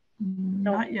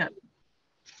 Not yet.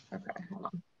 Okay, hold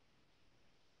on.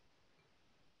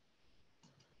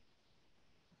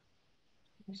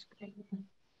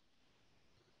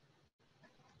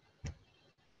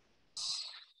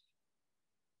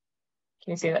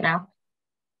 Can you see that now?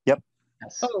 Yep.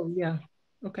 Yes. Oh, yeah.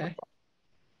 Okay.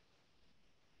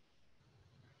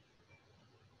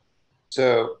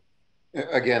 So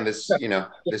again, this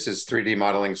is 3D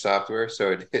modeling software,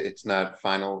 so it's not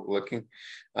final looking.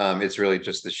 It's really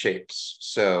just the shapes.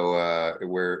 So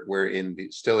we're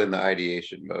still in the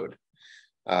ideation mode.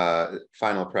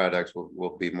 Final products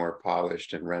will be more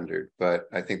polished and rendered, but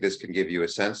I think this can give you a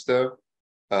sense, though,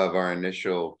 of our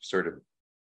initial sort of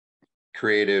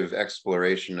creative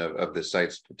exploration of the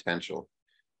site's potential.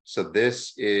 So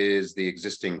this is the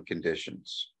existing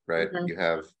conditions, right? You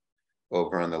have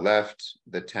over on the left,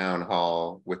 the town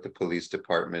hall with the police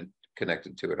department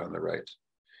connected to it on the right.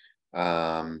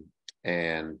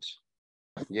 And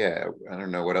yeah, I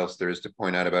don't know what else there is to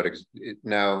point out about it.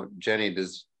 Now, Jenny,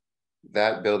 does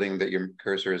that building that your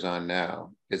cursor is on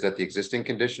now, is that the existing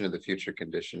condition or the future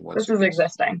condition? This is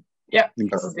existing. Yep, okay.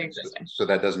 This is the existing. So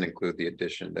that doesn't include the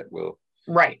addition that will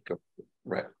go.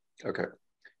 Right, okay.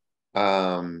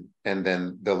 And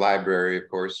then the library, of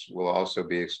course, will also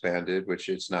be expanded, which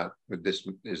it's not, this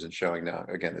isn't showing now.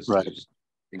 Again, this is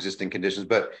existing conditions,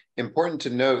 but important to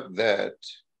note that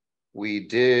we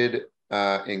did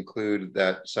include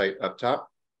that site up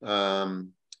top,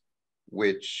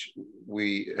 which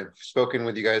we have spoken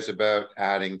with you guys about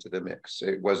adding to the mix.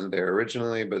 It wasn't there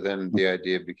originally, but then the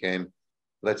idea became,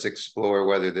 let's explore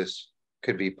whether this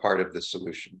could be part of the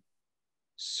solution.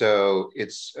 So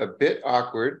it's a bit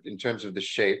awkward in terms of the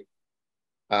shape.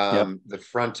 The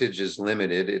frontage is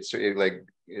limited.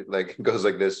 It goes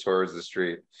like this towards the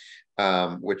street,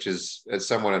 which is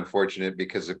somewhat unfortunate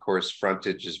because, of course,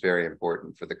 frontage is very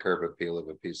important for the curb appeal of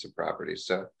a piece of property.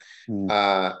 So,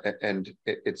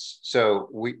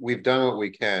 we've done what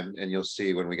we can, and you'll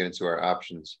see when we get into our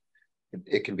options,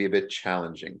 it can be a bit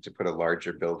challenging to put a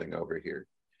larger building over here,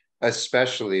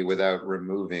 especially without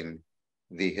removing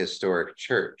the historic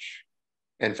church.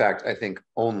 In fact, I think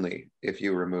only if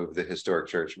you remove the historic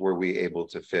church were we able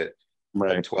to fit a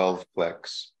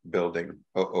 12-plex building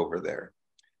over there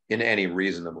in any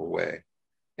reasonable way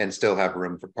and still have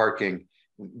room for parking.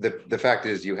 The fact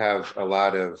is you have a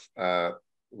lot of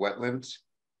wetlands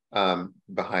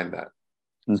behind that.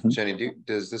 Jenny,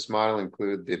 does this model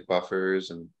include the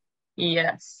buffers? And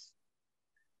yes.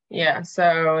 Yeah,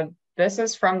 so this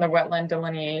is from the wetland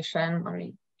delineation. Let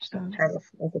me just try to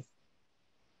make this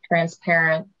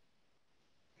transparent.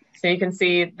 So you can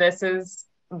see this is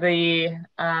the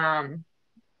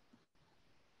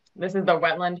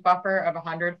wetland buffer of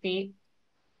 100 feet.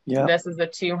 Yeah. This is a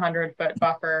 200-foot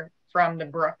buffer from the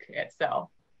brook itself.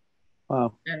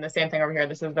 Wow. And the same thing over here.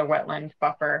 This is the wetland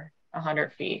buffer,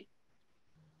 100 feet.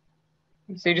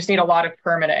 So you just need a lot of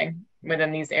permitting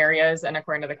within these areas. And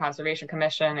according to the Conservation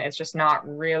Commission, it's just not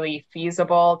really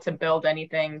feasible to build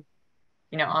anything,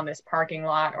 on this parking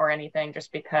lot or anything,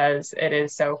 just because it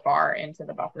is so far into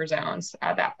the buffer zones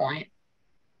at that point.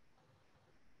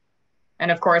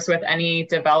 And of course, with any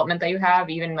development that you have,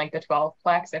 even like the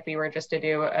 12-plex, if we were just to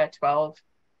do a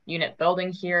 12-unit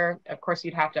building here, of course,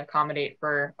 you'd have to accommodate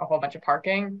for a whole bunch of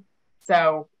parking.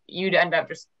 So you'd end up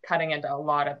just cutting into a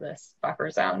lot of this buffer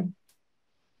zone.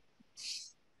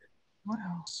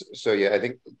 Wow. So yeah, I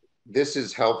think this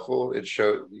is helpful. It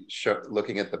show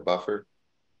looking at the buffer,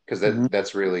 because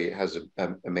that's really has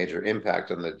a major impact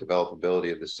on the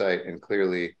developability of the site. And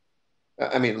clearly,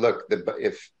 I mean, look,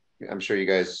 if I'm sure you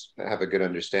guys have a good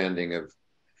understanding of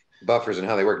buffers and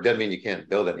how they work. Doesn't mean you can't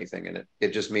build anything in it. It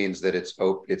just means that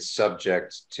it's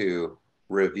subject to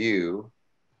review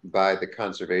by the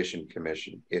Conservation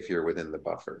Commission if you're within the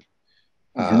buffer.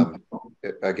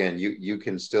 Again, you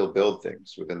can still build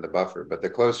things within the buffer, but the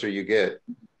closer you get,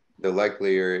 the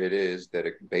likelier it is that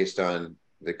based on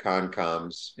the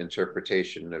Concom's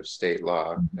interpretation of state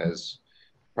law as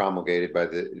promulgated by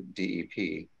the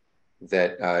DEP,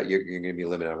 that you're going to be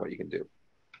limited on what you can do.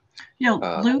 Yeah,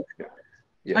 Luke,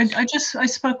 yes. I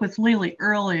spoke with Lily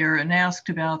earlier and asked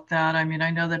about that. I mean,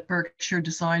 I know that Berkshire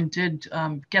Design did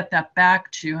get that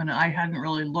back to you, and I hadn't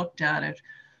really looked at it.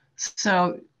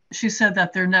 So she said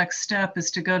that their next step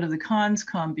is to go to the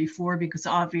Conscom before, because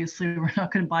obviously we're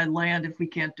not going to buy land if we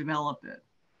can't develop it.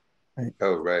 Right.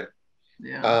 Oh, right.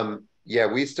 Yeah. Yeah,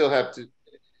 we still have to,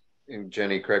 and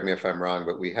Jenny, correct me if I'm wrong,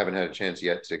 but we haven't had a chance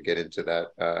yet to get into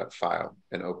that file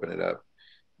and open it up,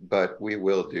 but we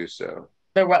will do so.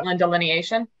 The wetland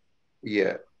delineation?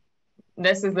 Yeah.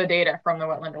 This is the data from the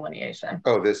wetland delineation.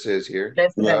 Oh, this is here?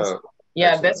 This is,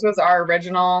 yeah, excellent. This was our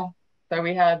original. So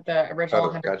we had the original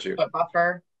 100-foot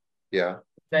buffer. Yeah.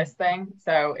 This thing.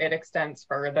 So it extends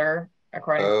further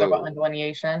according to the wetland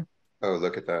delineation. Oh,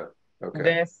 look at that. Okay.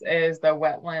 This is the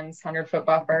wetlands 100-foot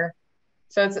buffer.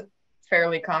 So it's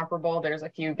fairly comparable. There's a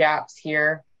few gaps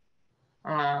here.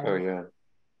 Oh, yeah.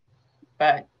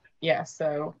 But yeah,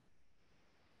 so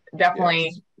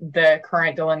definitely the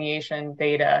current delineation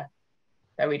data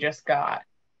that we just got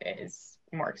is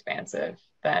more expansive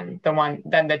than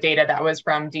the data that was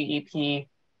from DEP, you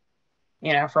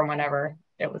know, from whenever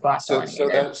it was last delineated. So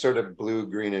that sort of blue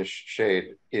greenish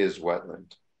shade is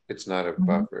wetland. It's not a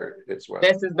buffer, it's wetland.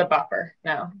 This is the buffer.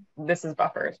 No, this is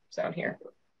buffer zone here.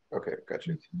 Okay, got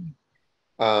you.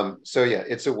 So yeah,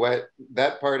 it's a wet,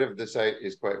 that part of the site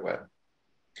is quite wet.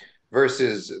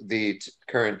 Versus the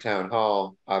current town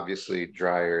hall, obviously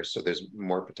drier, so there's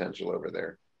more potential over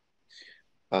there.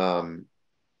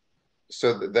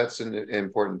 So that's an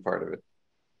important part of it.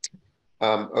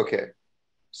 Okay,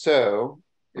 so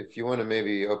if you want to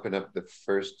maybe open up the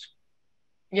first,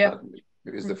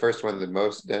 is the first one the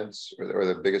most dense, or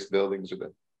the biggest buildings, or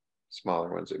the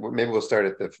smaller ones? Maybe we'll start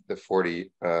at the 40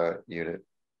 unit.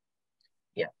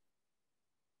 Yeah.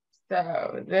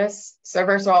 So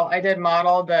first of all, I did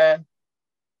model the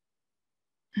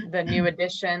new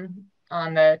addition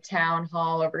on the town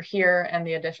hall over here and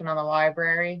the addition on the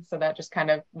library. So that just kind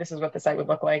of, this is what the site would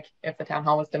look like if the town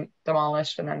hall was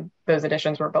demolished and then those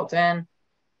additions were built in.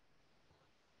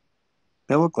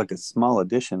 They look like a small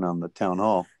addition on the town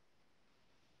hall.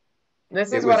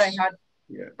 This is what I had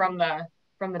from the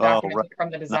document, right.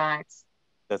 From the designs.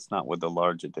 That's not with the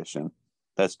large addition.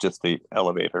 That's just the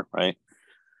elevator, right?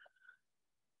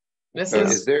 This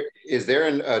is there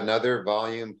another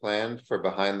volume planned for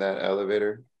behind that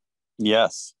elevator?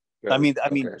 Yes. I mean,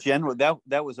 general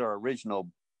that was our original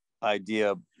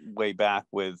idea way back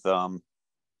with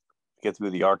get through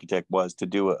the architect, was to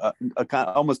do a kind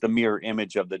of almost a mirror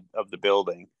image of the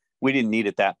building. We didn't need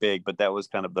it that big, but that was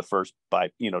kind of the first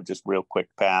just real quick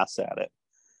pass at it.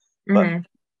 But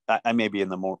I may be in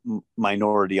the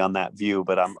minority on that view,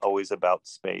 but I'm always about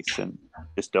space and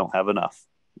just don't have enough.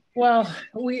 Well,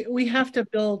 we have to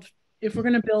build, if we're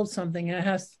going to build something, it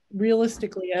has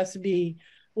to be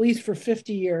at least for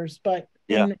 50 years, but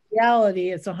in reality,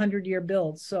 it's a 100-year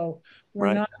build. So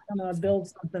we're not going to build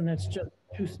something that's just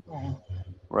too small.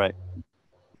 Right.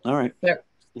 All right.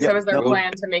 So is there a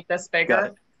plan to make this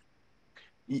bigger?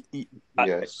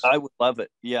 Yes. I would love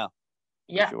it. Yeah.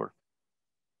 Yeah. Sure.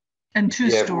 And two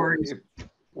stories.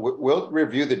 We'll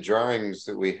review the drawings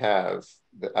that we have.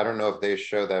 I don't know if they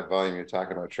show that volume you're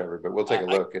talking about, Trevor, but we'll take a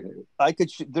look. I could.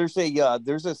 There's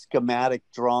a schematic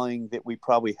drawing that we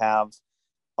probably have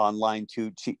online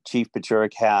too. Chief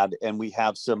Pachurik had, and we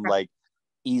have some like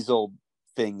easel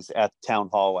things at town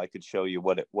hall. I could show you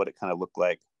what it kind of looked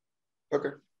like.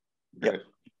 Okay. Yeah.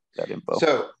 That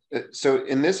info. So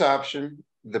in this option,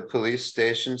 the police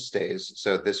station stays.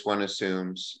 So this one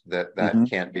assumes that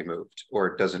can't be moved,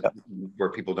 or doesn't,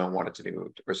 where people don't want it to be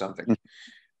moved or something.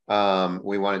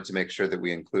 We wanted to make sure that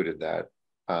we included that.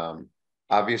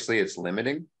 Obviously it's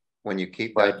limiting. When you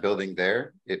keep that building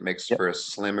there, it makes for a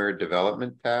slimmer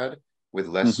development pad with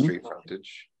less street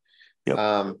frontage.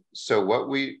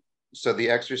 So the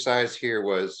exercise here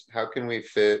was, how can we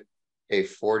fit a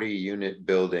 40-unit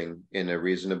building in a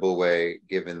reasonable way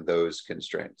given those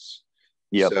constraints?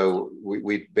 So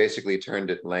we basically turned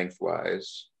it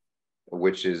lengthwise,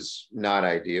 which is not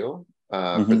ideal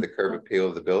for the curb appeal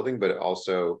of the building, but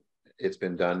also it's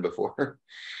been done before.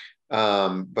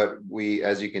 But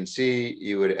as you can see,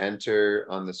 you would enter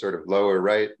on the sort of lower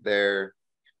right there.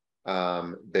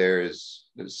 There's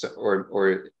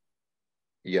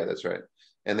yeah, that's right.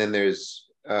 And then there's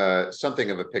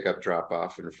something of a pickup drop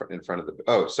off in front of the,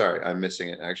 oh, sorry, I'm missing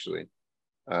it actually.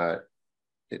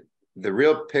 The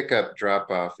real pickup drop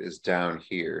off is down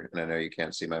here. And I know you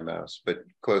can't see my mouse, but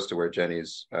close to where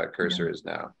Jenny's cursor is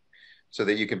now. So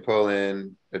that you can pull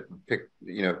in, pick,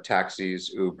 you know,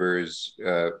 taxis, Ubers,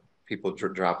 people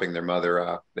dropping their mother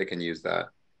off. They can use that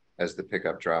as the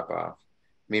pickup drop off.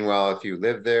 Meanwhile, if you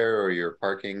live there or you're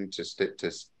parking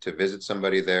to visit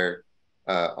somebody there,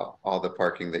 all the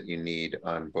parking that you need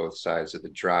on both sides of the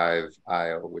drive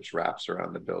aisle, which wraps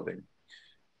around the building.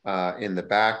 In the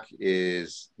back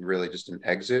is really just an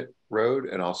exit road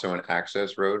and also an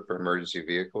access road for emergency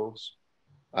vehicles.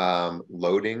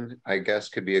 Loading, I guess,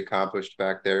 could be accomplished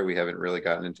back there. We haven't really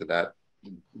gotten into that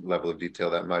level of detail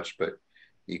that much, but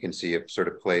you can see a sort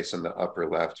of place in the upper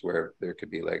left where there could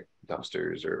be like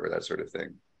dumpsters or that sort of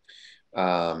thing.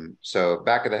 So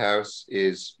back of the house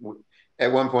is,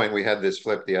 at one point we had this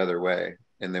flip the other way,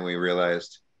 and then we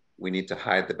realized we need to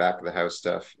hide the back of the house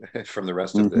stuff from the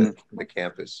rest of the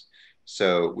campus.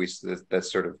 So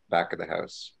that's sort of back of the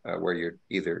house where you're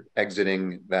either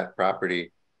exiting that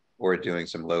property or doing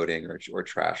some loading or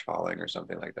trash hauling or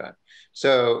something like that.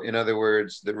 So in other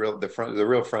words, the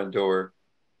real front door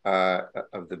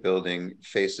of the building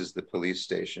faces the police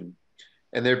station,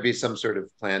 and there'd be some sort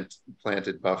of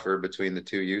planted buffer between the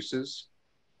two uses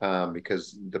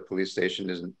because the police station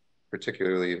isn't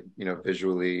particularly, you know,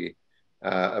 visually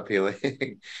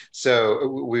appealing. So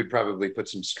we'd probably put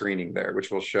some screening there,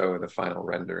 which we'll show in the final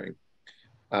rendering.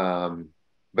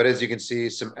 But as you can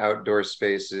see, some outdoor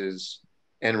spaces.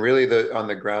 And really, on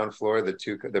the ground floor,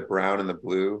 the brown and the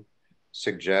blue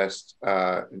suggest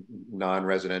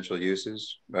non-residential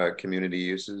uses, community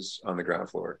uses on the ground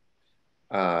floor,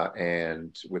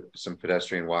 and with some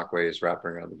pedestrian walkways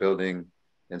wrapping around the building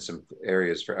and some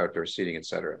areas for outdoor seating,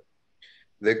 etc.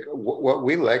 What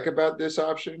we like about this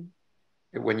option,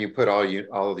 when you put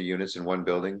all of the units in one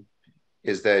building,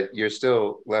 is that you're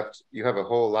still left. You have a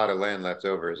whole lot of land left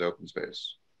over as open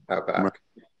space out back. Right.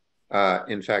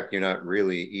 In fact, you're not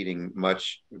really eating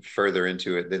much further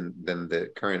into it than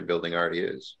the current building already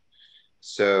is.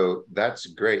 So that's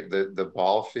great. The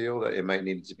ball field, it might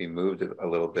need to be moved a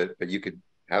little bit, but you could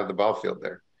have the ball field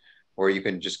there, or you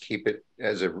can just keep it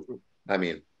as a, I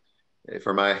mean,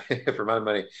 for my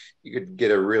money, you could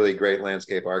get a really great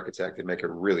landscape architect and make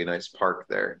a really nice park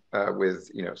there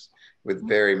with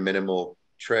very minimal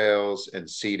trails and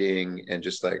seating and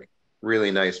just like really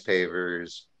nice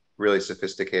pavers. Really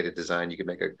sophisticated design. You can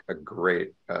make a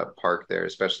great park there,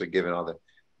 especially given all the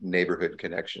neighborhood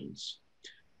connections.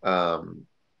 So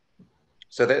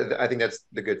I think that's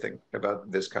the good thing about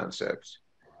this concept.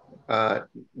 Now,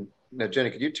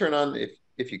 Jenny, could you turn on,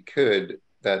 if you could,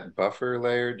 that buffer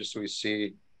layer, just so we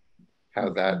see how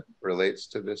that relates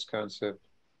to this concept?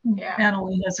 Yeah.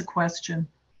 Annalie has a question.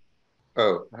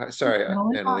 Oh, sorry,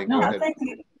 Annalie. No,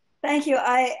 thank you.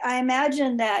 I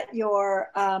imagine that your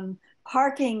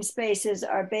parking spaces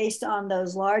are based on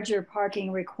those larger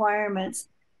parking requirements.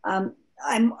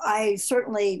 I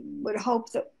certainly would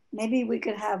hope that maybe we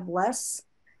could have less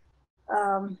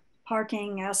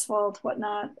parking, asphalt,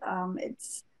 whatnot. It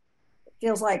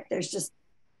feels like there's just,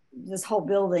 this whole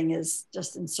building is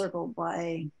just encircled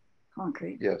by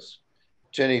concrete. Yes.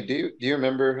 Jenny, do you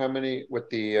remember what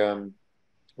the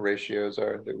ratios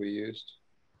are that we used?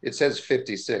 It says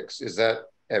 56. Is that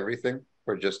everything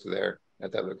or just there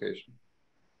at that location?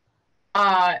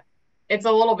 It's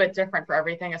a little bit different for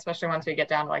everything, especially once we get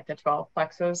down to like the 12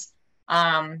 plexes.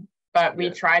 But we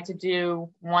tried to do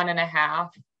 1.5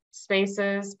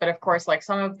 spaces, but of course, like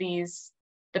some of these,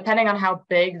 depending on how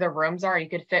big the rooms are, you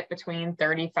could fit between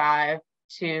 35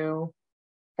 to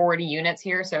 40 units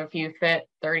here. So if you fit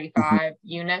 35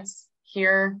 units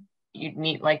here, you'd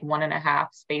need like 1.5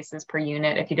 spaces per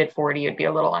unit. If you did 40, it'd be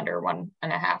a little under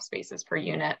 1.5 spaces per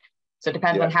unit. So it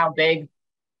depends on how big,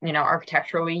 you know,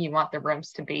 architecturally you want the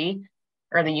rooms to be,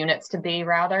 or the units to be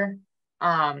rather.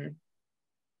 And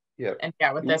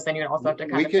with this, then you'd also have to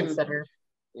kind of consider.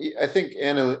 I think,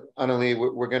 Annalie,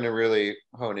 we're going to really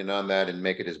hone in on that and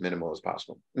make it as minimal as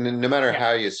possible. No matter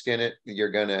how you skin it, you're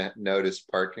going to notice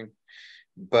parking.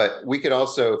 But we could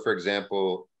also, for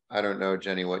example, I don't know,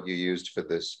 Jenny, what you used for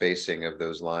the spacing of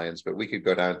those lines, but we could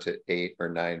go down to 8 or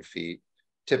 9 feet.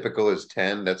 Typical is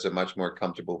 10. That's a much more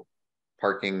comfortable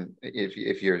parking.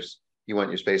 If you want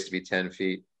your space to be 10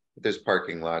 feet, there's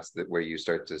parking lots where you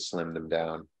start to slim them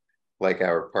down, like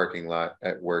our parking lot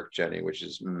at work, Jenny, which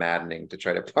is maddening to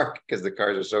try to park because the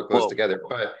cars are so close together,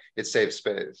 but it saves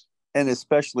space. And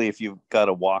especially if you've got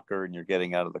a walker and you're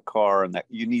getting out of the car, and that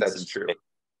you need some space.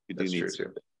 You do need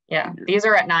too. Yeah, these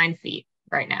are at 9 feet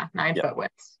right now, 9-foot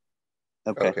widths.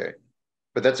 Okay.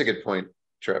 But that's a good point,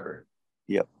 Trevor.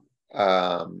 Yep.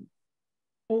 Well,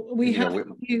 we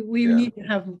need to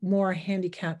have more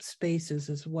handicap spaces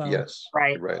as well. Yes.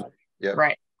 Right. Yeah.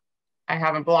 Right. I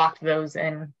haven't blocked those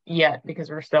in yet because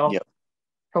we're still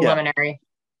preliminary.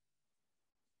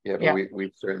 Yeah, but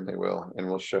we certainly will, and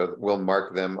we'll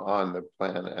mark them on the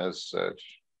plan as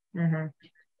such. Mm-hmm.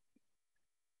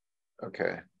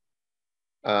 Okay.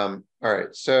 All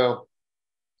right. So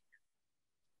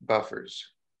buffers.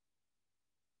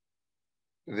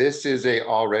 This is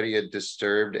already a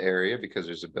disturbed area because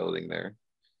there's a building there.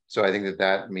 So I think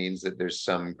that means that there's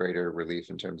some greater relief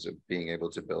in terms of being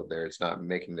able to build there. It's not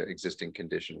making the existing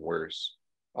condition worse,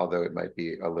 although it might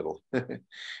be a little.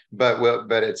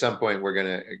 but at some point we're going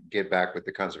to get back with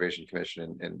the Conservation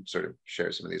Commission and sort of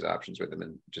share some of these options with them,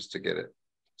 and just to get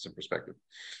some perspective.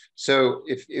 So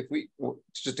if we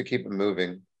just to keep it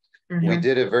moving, we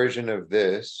did a version of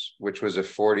this, which was a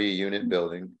 40-unit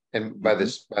building. And by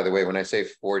the way, when I say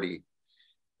 40,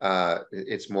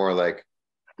 it's more like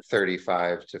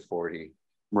 35 to 40,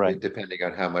 right, depending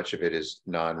on how much of it is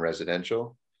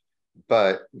non-residential.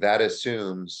 But that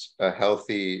assumes a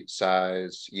healthy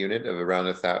size unit of around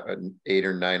 800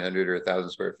 or 900 or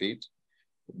 1,000 square feet,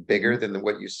 bigger than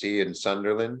what you see in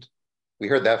Sunderland. We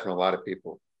heard that from a lot of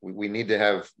people. We need to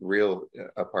have real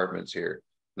apartments here,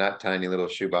 not tiny little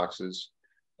shoeboxes.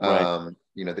 Right.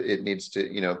 It needs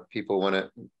to, people want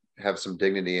to have some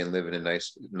dignity and live in a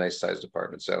nice sized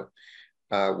apartment. So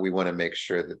we want to make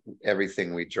sure that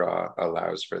everything we draw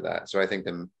allows for that. So I think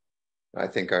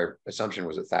our assumption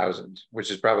was 1,000,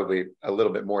 which is probably a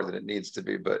little bit more than it needs to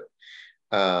be, but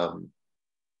at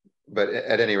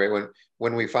any rate,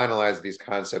 when we finalize these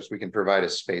concepts, we can provide a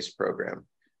space program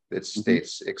that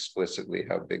states explicitly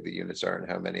how big the units are and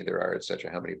how many there are, et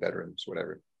cetera, how many bedrooms,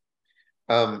 whatever.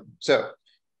 So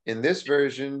in this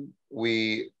version,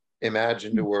 we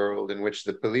imagined a world in which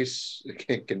the police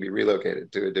can be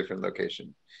relocated to a different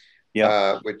location,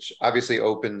 which obviously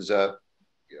opens up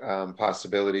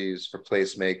possibilities for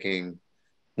placemaking.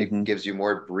 It gives you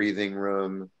more breathing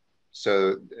room.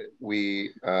 So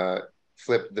we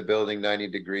flipped the building 90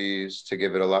 degrees to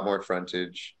give it a lot more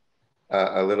frontage,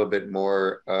 a little bit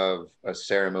more of a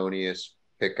ceremonious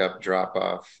pickup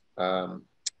drop-off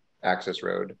access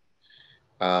road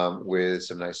with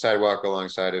some nice sidewalk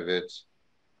alongside of it,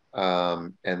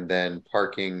 and then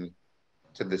parking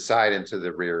to the side and to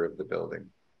the rear of the building.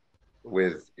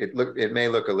 It may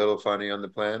look a little funny on the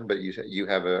plan, but you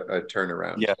have a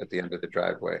turnaround at the end of the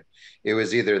driveway. It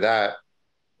was either that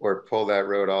or pull that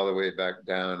road all the way back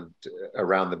down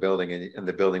around the building, and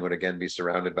the building would again be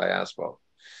surrounded by asphalt,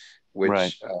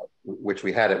 which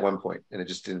we had at one point, and it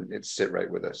just didn't sit right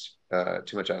with us.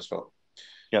 Too much asphalt.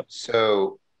 Yep.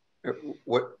 So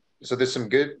there's some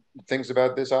good things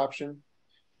about this option.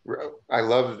 I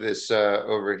love this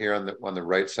over here on the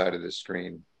right side of the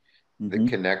screen.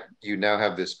 You now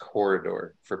have this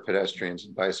corridor for pedestrians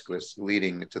and bicyclists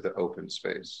leading to the open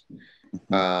space.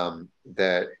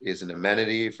 That is an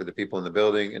amenity for the people in the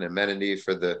building, an amenity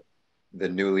for the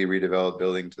newly redeveloped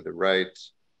building to the right.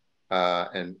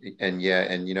 And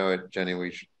you know what, Jenny,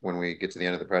 when we get to the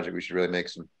end of the project, we should really make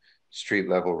some street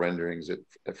level renderings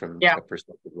from a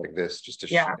perspective like this, just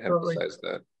to emphasize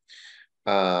that.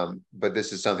 But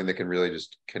this is something that can really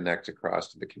just connect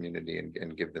across to the community and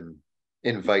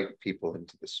invite people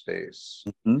into the space,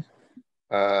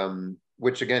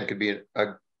 which again could be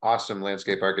an awesome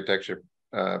landscape architecture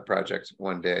project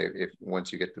one day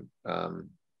once you get the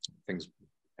things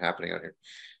happening out here.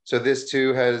 So this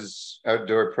too has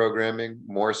outdoor programming,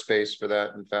 more space for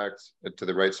that. In fact, to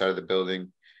the right side of the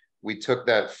building, we took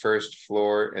that first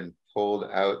floor and pulled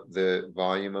out the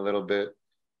volume a little bit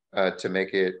to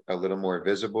make it a little more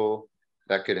visible.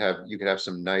 You could have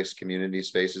some nice community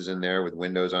spaces in there with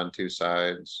windows on two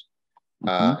sides.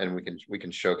 And we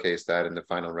can showcase that in the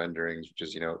final renderings, which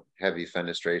is, heavy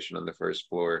fenestration on the first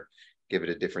floor, give it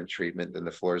a different treatment than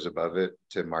the floors above it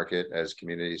to mark it as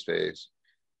community space,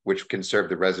 which can serve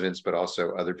the residents, but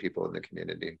also other people in the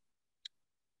community.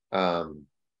 And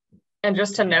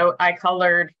just to note, I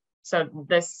colored, so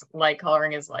this light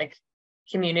coloring is like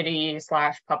community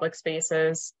 / public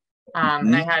spaces.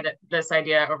 And I had this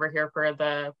idea over here for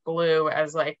the blue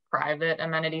as like private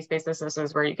amenity spaces. This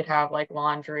is where you could have like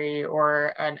laundry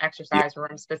or an exercise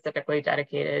room specifically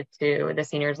dedicated to the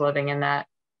seniors living in that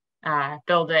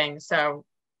building. So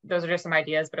those are just some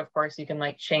ideas, but of course you can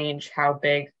like change how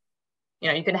big,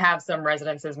 you can have some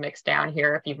residences mixed down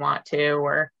here if you want to,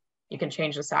 or you can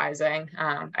change the sizing.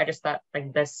 I just thought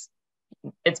like this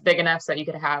it's big enough so that you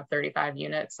could have 35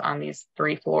 units on these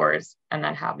 3 floors and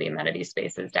then have the amenity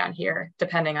spaces down here,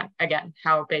 depending on, again,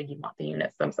 how big you want the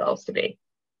units themselves to be.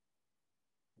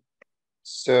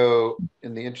 So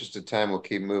in the interest of time, we'll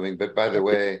keep moving. But by the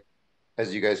way,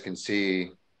 as you guys can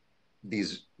see,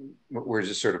 these, we're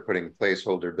just sort of putting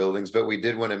placeholder buildings, but we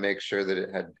did want to make sure that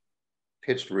it had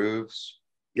pitched roofs.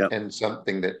 Yep. And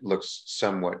something that looks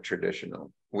somewhat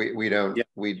traditional. We don't, yep.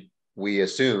 we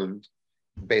assumed,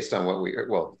 based on what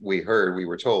we heard, we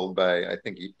were told by, I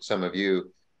think, some of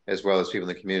you, as well as people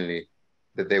in the community,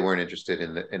 that they weren't interested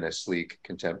in a sleek,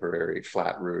 contemporary,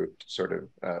 flat roofed sort of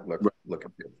look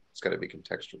and feel. It's got to be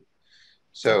contextual.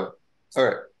 So, all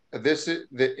right,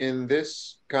 in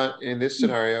this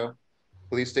scenario,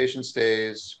 police station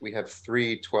stays. We have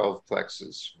 3 12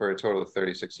 plexes for a total of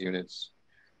 36 units.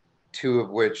 2 of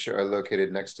which are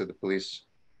located next to the police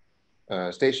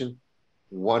station,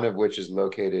 1 of which is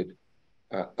located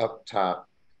up top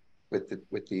with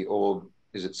the old,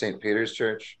 is it St. Peter's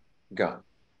Church? Gone.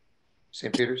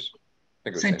 St. Peter's?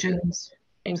 I think it was St. James.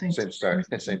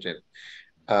 St. James.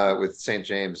 With St.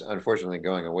 James, unfortunately,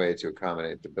 going away to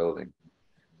accommodate the building.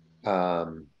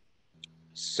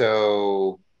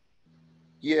 So,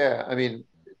 yeah, I mean,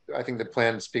 I think the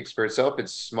plan speaks for itself.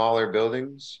 It's smaller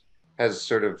buildings, has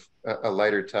sort of a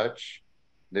lighter touch.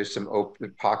 There's some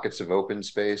open pockets of open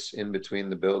space in between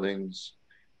the buildings.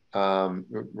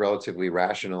 Relatively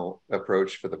rational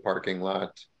approach for the parking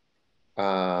lot.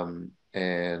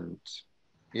 And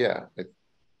yeah.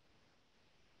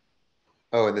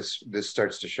 And this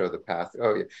starts to show the path.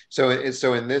 Oh yeah.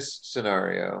 So in this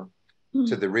scenario,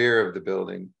 to the rear of the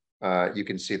building, you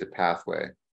can see the pathway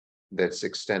that's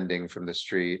extending from the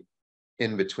street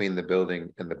in between the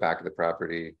building and the back of the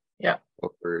property. Yeah,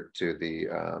 over to the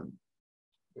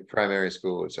primary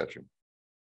school, etc.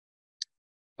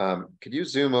 Could you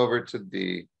zoom over to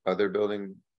the other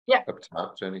building up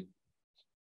top, Jenny?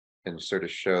 And sort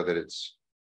of show that it's,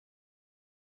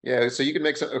 so you can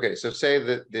make some, okay, so say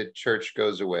that the church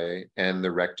goes away and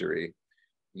the rectory,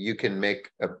 you can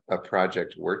make a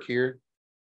project work here.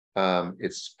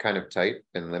 It's kind of tight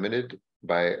and limited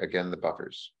by, again, the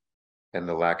buffers and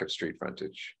the lack of street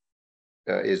frontage.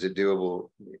 Is it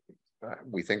doable?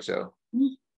 We think so,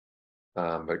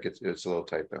 but it's a little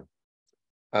tight though.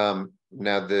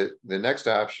 Now the next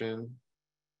option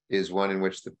is one in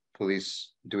which the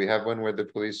police. Do we have one where the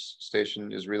police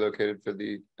station is relocated for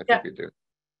the? I think we do.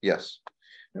 Yes.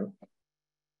 Oh,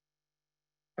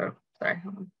 sorry.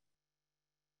 Hold on.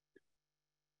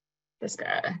 This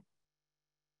guy.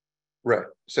 Right.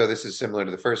 So this is similar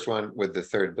to the first one with the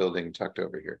third building tucked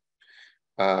over here.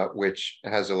 Which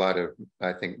has a lot of,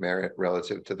 I think, merit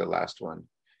relative to the last one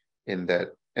in that,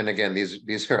 and again,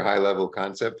 these are high-level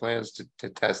concept plans to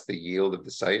test the yield of the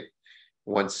site.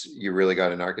 Once you really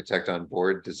got an architect on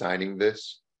board designing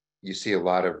this, you see a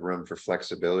lot of room for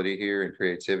flexibility here and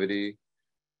creativity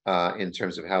in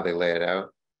terms of how they lay it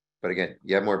out. But again,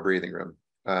 you have more breathing room.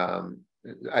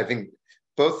 I think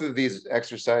both of these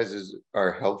exercises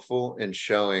are helpful in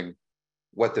showing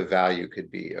what the value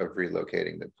could be of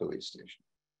relocating the police station.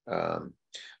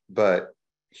 But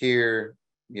here,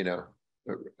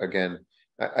 again,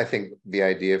 I think the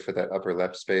idea for that upper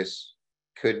left space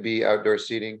could be outdoor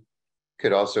seating,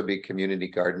 could also be community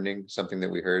gardening, something that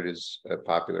we heard is a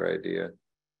popular idea.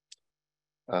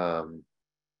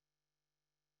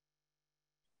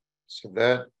 So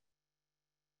that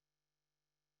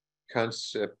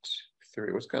concept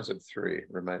 3, what's concept 3?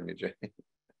 Remind me, Jay.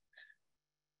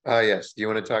 Yes, do you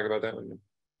want to talk about that one?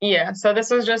 Yeah, so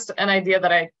this was just an idea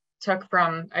that I took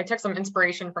some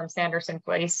inspiration from Sanderson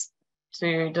Place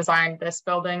to design this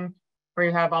building, where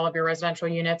you have all of your residential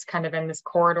units kind of in this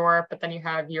corridor, but then you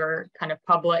have your kind of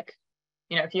public,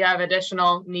 if you have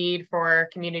additional need for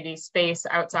community space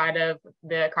outside of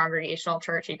the congregational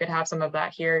church, you could have some of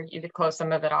that here. You could close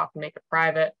some of it off and make it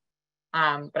private.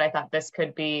 But I thought this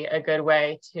could be a good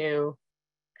way to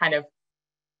kind of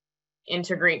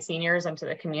integrate seniors into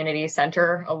the community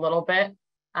center a little bit.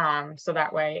 So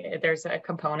that way there's a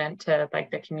component to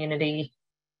like the community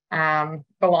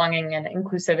belonging and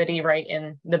inclusivity right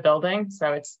in the building.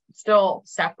 So it's still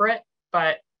separate,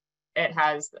 but it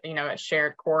has, a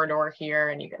shared corridor here,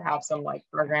 and you could have some like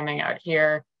programming out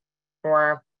here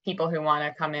for people who want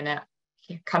to come in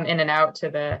and out to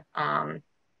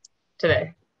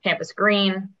the campus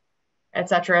green,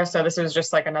 etc. So this was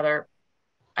just like another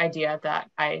idea that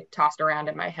I tossed around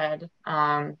in my head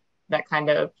that kind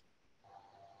of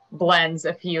blends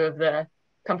a few of the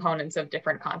components of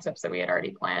different concepts that we had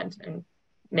already planned and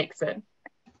makes it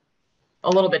a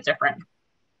little bit different,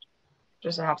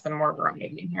 just to have some more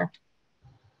variety in here.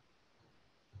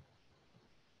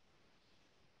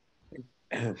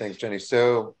 Thanks, Jenny.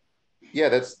 So yeah,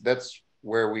 that's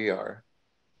where we are.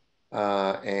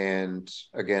 And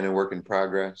again, a work in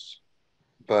progress,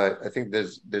 but I think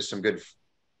there's some good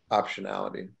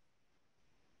optionality,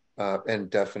 and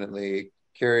definitely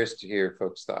curious to hear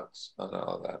folks' thoughts on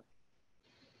all of that.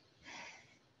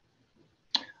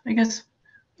 I guess,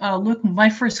 look, my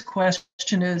first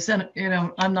question is, and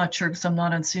I'm not sure because I'm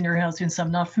not on senior housing, so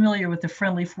I'm not familiar with the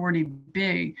friendly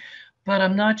 40B, but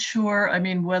I'm not sure, I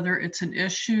mean, whether it's an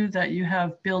issue that you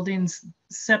have buildings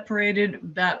separated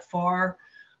that far,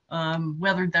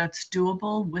 whether that's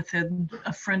doable within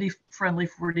a friendly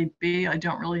 40B, I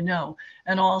don't really know.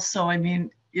 And also, I mean,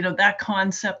 that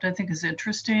concept I think is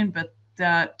interesting, but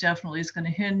that definitely is going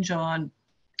to hinge on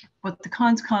what the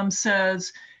CONSCOM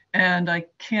says. And I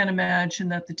can't imagine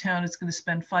that the town is going to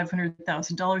spend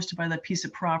 $500,000 to buy that piece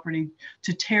of property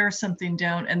to tear something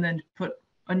down and then put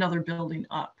another building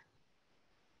up.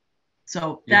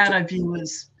 So that I view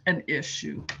as an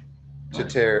issue. To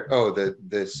tear, oh,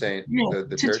 the Saint, yeah,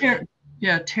 the to church?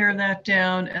 tear that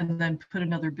down and then put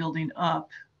another building up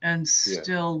and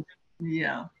still,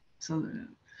 yeah. So,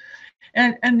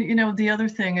 and the other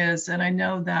thing is, and I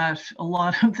know that a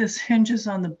lot of this hinges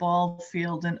on the ball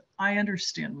field, and I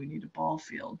understand we need a ball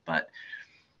field, but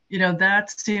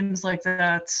that seems like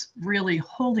that's really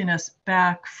holding us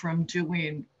back from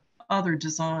doing other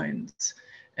designs.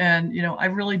 And I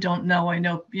really don't know. I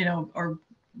know our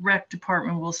rec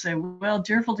department will say, well,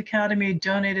 Deerfield Academy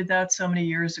donated that so many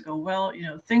years ago. Well,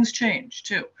 things change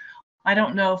too. I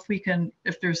don't know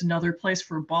if there's another place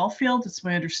for a ball field. It's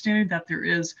my understanding that there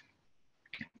is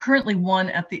currently one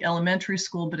at the elementary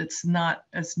school, but it's not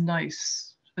as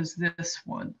nice as this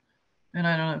one. And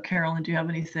I don't know, Carolyn, do you have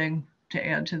anything to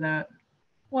add to that?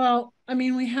 Well, I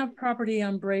mean, we have property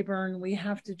on Brayburn. We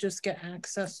have to just get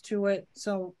access to it.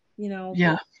 So,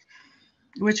 yeah,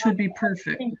 which would be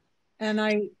perfect. And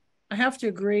I have to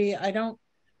agree.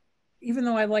 Even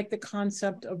though I like the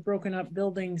concept of broken up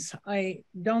buildings, I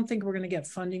don't think we're going to get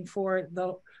funding for it.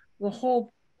 Though the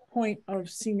whole point of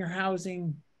senior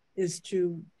housing is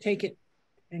to take it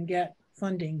and get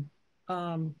funding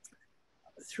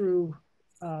through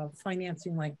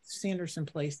financing like Sanderson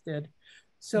Place did.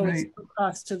 So It's a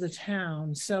cost to the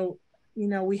town. So,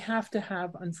 we have to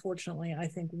have, unfortunately, I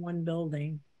think one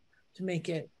building to make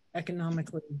it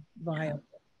economically viable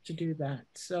to do that.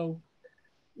 So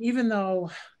even though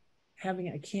having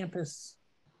a campus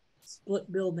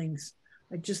split buildings,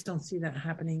 I just don't see that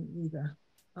happening either.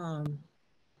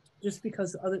 Just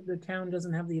because the town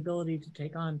doesn't have the ability to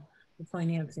take on the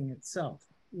financing itself.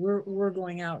 We're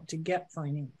going out to get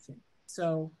financing,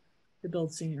 so to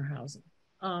build senior housing.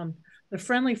 The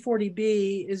friendly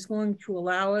 40B is going to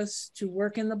allow us to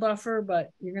work in the buffer,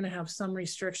 but you're going to have some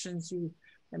restrictions.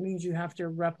 That means you have to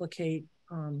replicate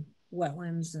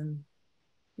wetlands, and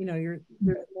there's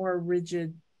more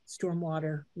rigid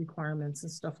stormwater requirements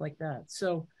and stuff like that.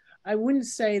 So I wouldn't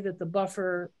say that the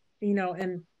buffer,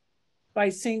 and by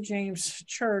St. James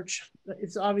Church,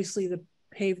 it's obviously the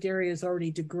paved area is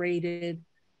already degraded.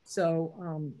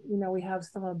 So, we have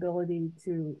some ability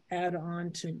to add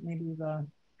on to maybe the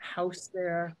house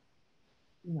there.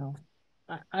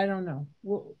 I don't know.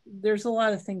 Well, there's a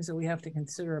lot of things that we have to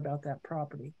consider about that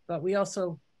property, but we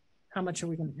also, how much are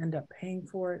we going to end up paying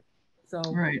for it? So,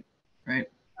 right.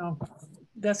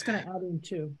 That's going to add in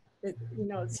too. It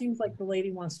seems like the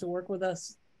lady wants to work with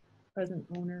us, present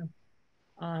owner.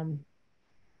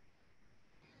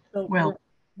 So well,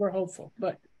 we're hopeful,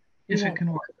 but if it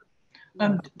can work.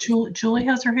 Julie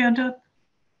has her hand up.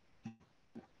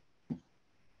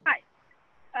 Hi.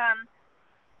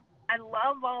 I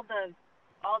love all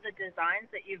the designs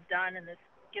that you've done, and this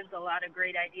gives a lot of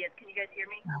great ideas. Can you guys hear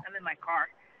me? I'm in my car.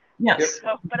 Yes.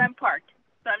 So, but I'm parked,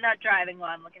 so I'm not driving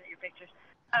while I'm looking at your pictures.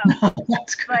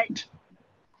 That's great.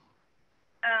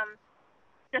 But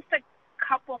just a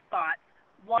couple thoughts.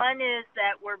 One is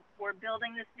that we're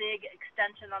building this big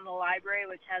extension on the library,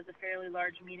 which has a fairly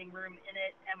large meeting room in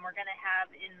it, and we're going to have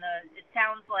it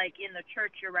sounds like in the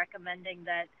church you're recommending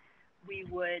that we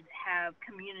would have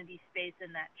community space in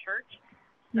that church.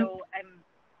 So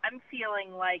I'm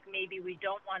feeling like maybe we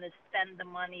don't want to spend the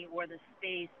money or the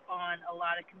space on a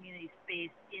lot of community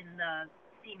space in the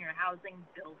senior housing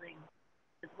building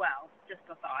as well. Just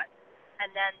a thought.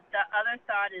 And then the other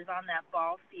thought is on that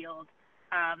ball field.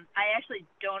 I actually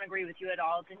don't agree with you at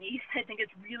all, Denise. I think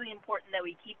it's really important that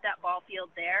we keep that ball field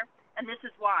there, and this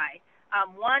is why.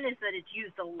 One is that it's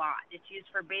used a lot. It's used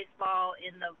for baseball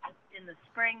in the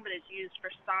spring, but it's used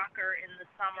for soccer in the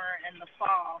summer and the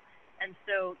fall. And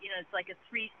so, it's like a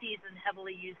 3-season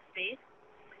heavily used space.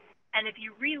 And if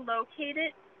you relocate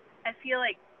it, I feel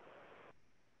like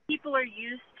people are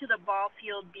used to the ball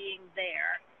field being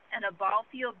there, and a ball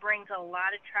field brings a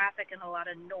lot of traffic and a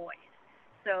lot of noise.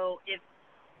 So if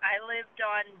I lived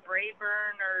on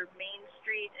Brayburn or Main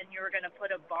Street and you were going to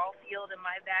put a ball field in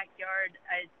my backyard,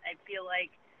 I feel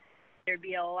like there'd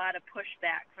be a lot of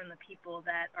pushback from the people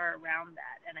that are around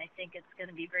that. And I think it's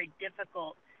going to be very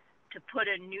difficult to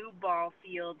put a new ball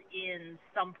field in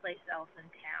someplace else in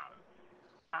town.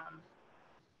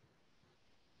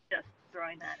 Just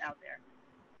throwing that out there.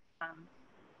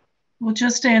 We'll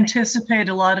just anticipate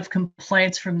a lot of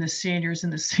complaints from the seniors in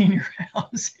the senior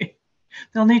housing.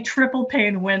 They'll need triple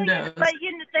pane windows. But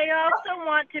they also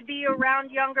want to be around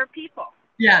younger people.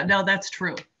 Yeah, no, that's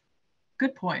true.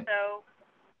 Good point. So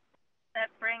that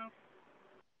brings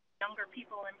younger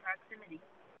people in proximity.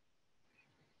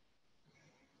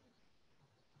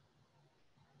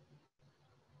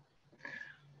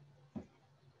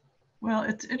 Well,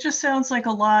 it just sounds like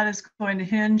a lot is going to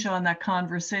hinge on that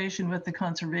conversation with the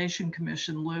Conservation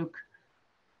Commission, Luke.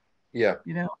 Yeah.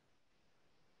 You know,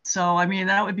 so I mean,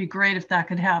 that would be great if that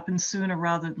could happen sooner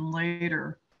rather than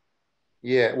later.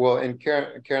 Yeah, well, and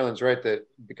Carolyn's right that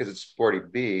because it's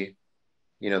 40B,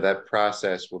 that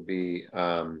process will be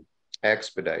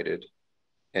expedited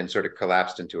and sort of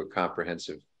collapsed into a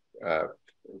comprehensive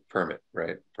permit,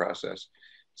 right, process.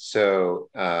 So,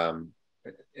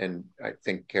 and I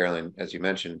think, Carolyn, as you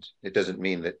mentioned, it doesn't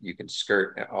mean that you can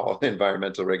skirt all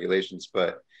environmental regulations,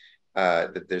 but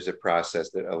that there's a process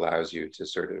that allows you to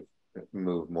sort of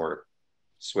move more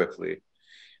swiftly.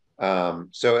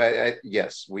 So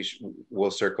yes,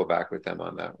 we'll circle back with them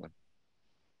on that one.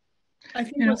 I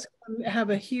think what's going to have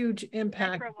a huge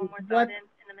impact.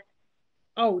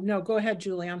 Oh, no, go ahead,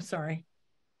 Julie. I'm sorry.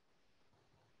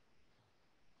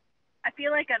 I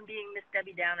feel like I'm being Miss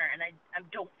Debbie Downer, and I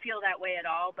don't feel that way at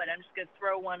all, but I'm just going to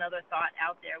throw one other thought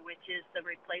out there, which is the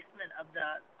replacement of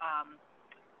the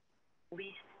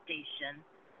police station.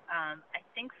 I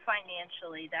think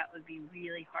financially that would be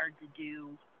really hard to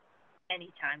do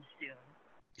anytime soon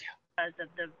because of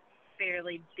the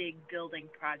fairly big building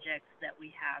projects that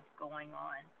we have going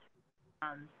on.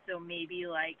 So maybe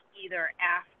like either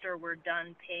after we're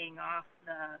done paying off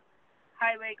the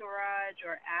highway garage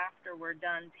or after we're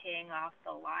done paying off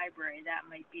the library, that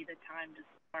might be the time to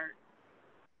start,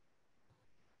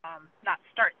 not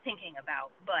start thinking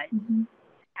about, but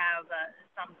have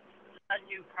a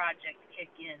new project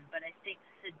kick in. But I think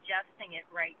suggesting it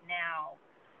right now,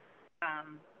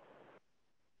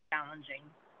 challenging.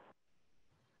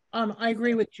 I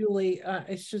agree with Julie.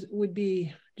 It's just would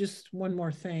be just one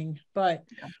more thing, but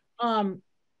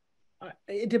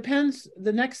it depends.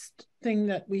 The next thing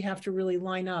that we have to really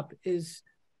line up is,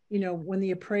 when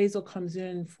the appraisal comes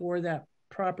in for that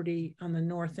property on the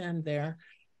north end there,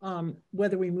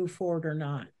 whether we move forward or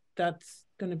not. That's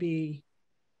going to be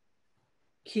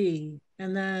key.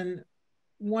 And then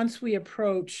once we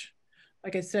approach,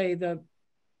 like I say, the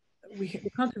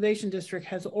Conservation District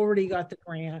has already got the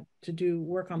grant to do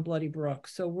work on Bloody Brook.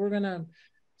 So we're going to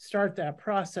start that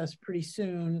process pretty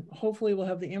soon. Hopefully we'll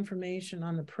have the information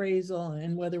on the appraisal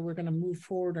and whether we're going to move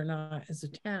forward or not as a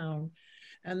town.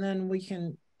 And then we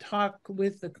can talk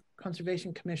with the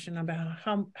Conservation Commission about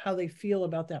how they feel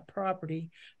about that property,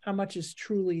 how much is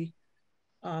truly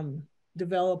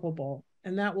developable.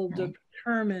 And that will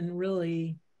determine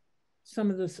really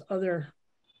some of these other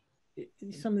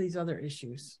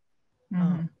issues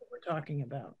that we're talking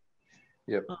about.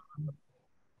 Yep.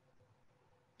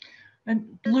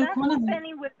 And does Luke, that help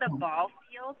any with the ball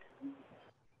field?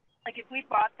 Like if we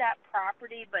bought that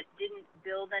property but didn't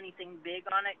build anything big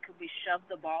on it, could we shove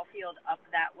the ball field up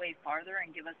that way farther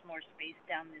and give us more space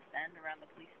down this end around the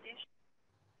police station?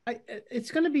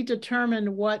 It's going to be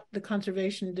determined what the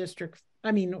Conservation District,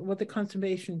 what the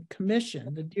Conservation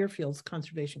Commission, the Deerfield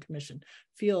Conservation Commission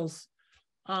feels,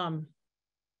 what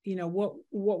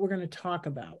we're going to talk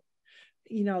about.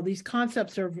 These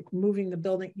concepts of moving the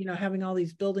building, having all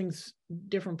these buildings,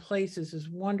 different places is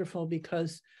wonderful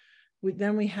because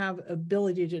then we have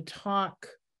ability to talk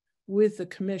with the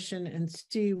commission and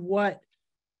see what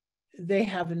they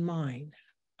have in mind.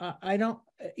 I don't,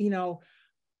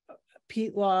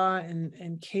 Pete Law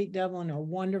and Kate Devlin are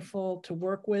wonderful to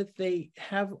work with. They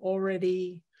have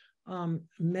already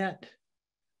met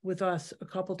with us a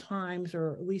couple times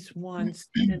or at least once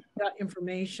and got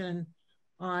information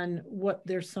on what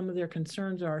some of their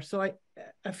concerns are. So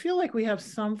I feel like we have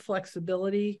some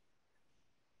flexibility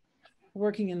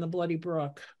working in the Bloody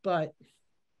Brook, but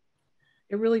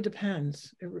it really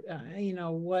depends,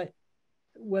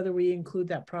 whether we include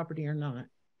that property or not.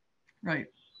 Right,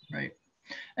 right.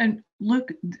 And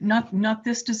look, not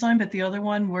this design, but the other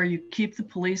one where you keep the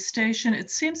police station. It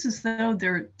seems as though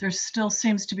there still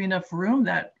seems to be enough room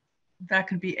that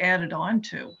could be added on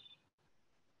to.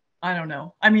 I don't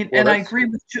know. I mean, well, and I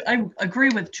agree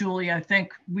with Julie. I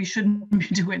think we shouldn't be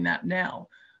doing that now,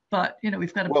 but you know,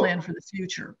 we've got to plan for the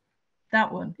future.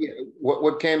 That one. Yeah,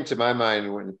 what came to my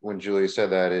mind when Julie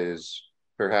said that is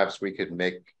perhaps we could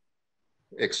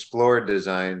explore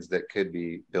designs that could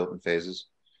be built in phases,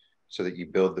 so that you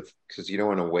build because you don't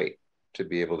want to wait to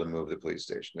be able to move the police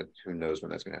station. Who knows when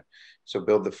that's going to happen? So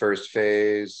build the first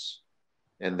phase,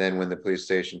 and then when the police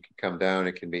station can come down,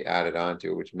 it can be added onto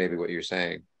it, which may be what you're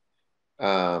saying.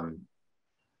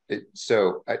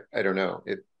 So I don't know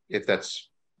if that's,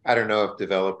 I don't know if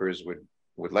developers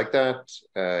would like that.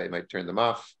 It might turn them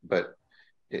off, but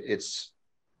it's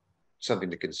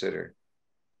something to consider.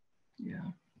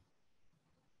 Yeah.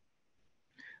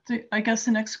 So I guess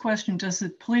the next question, does the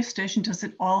police station, does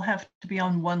it all have to be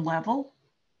on one level?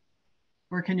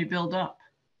 Or can you build up?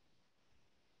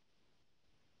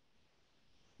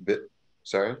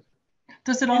 Sorry?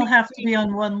 Does it all have to be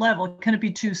on one level? Can it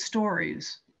be 2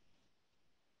 stories?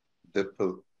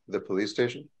 The police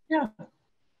station? Yeah.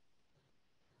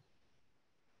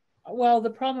 Well, the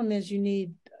problem is you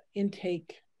need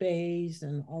intake bays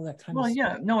and all that kind of stuff.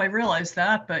 Well, yeah, no, I realize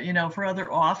that, but you know, for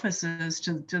other offices,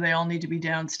 do they all need to be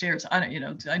downstairs? I don't, you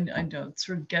know, I know it's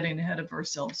sort of getting ahead of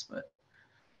ourselves, but.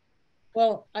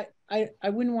 Well, I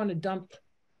wouldn't want to dump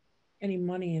any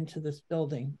money into this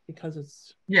building because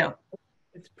it's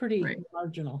pretty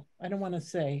marginal. I don't want to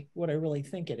say what I really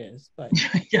think it is, but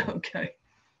yeah, okay.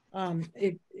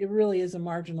 It really is a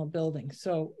marginal building.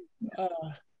 So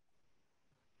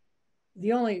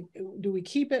do we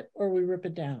keep it or we rip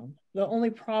it down? The only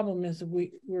problem is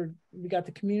we got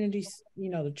the community, you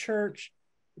know, the church,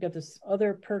 we got this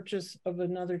other purchase of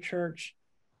another church,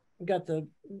 we got the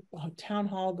town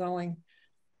hall going.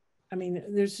 I mean,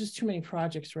 there's just too many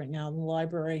projects right now in the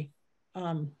library.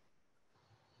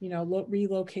 You know,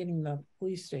 relocating the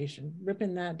police station,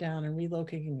 ripping that down and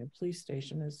relocating the police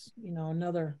station is, you know,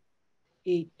 another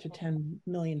 $8 to $10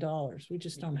 million. We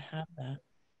just don't have that.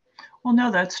 Well,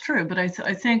 no, that's true. But I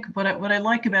think what I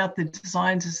like about the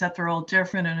designs is that they're all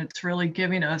different, and it's really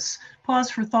giving us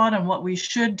pause for thought on what we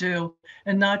should do,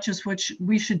 and not just what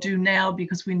we should do now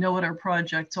because we know what our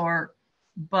projects are.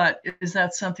 But is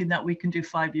that something that we can do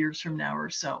 5 years from now or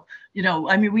so? You know,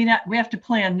 I mean, we have to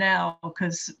plan now,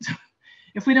 because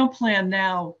if we don't plan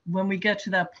now, when we get to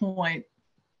that point,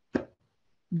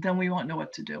 then we won't know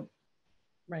what to do.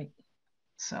 Right.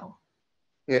 So.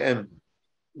 Yeah, and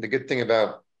the good thing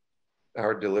about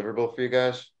our deliverable for you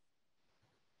guys,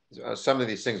 some of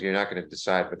these things you're not going to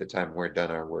decide by the time we're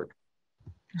done our work.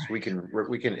 Right. So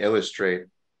we can illustrate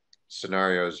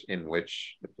scenarios in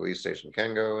which the police station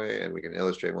can go away, and we can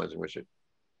illustrate ones in which it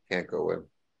can't go away.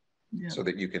 Yeah. So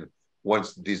that you can,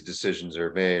 once these decisions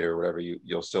are made or whatever,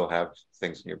 you'll still have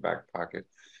things in your back pocket.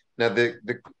 Now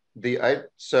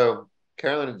so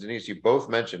Carolyn and Denise, you both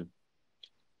mentioned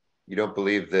you don't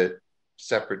believe that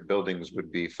separate buildings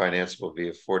would be financeable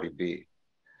via 40B.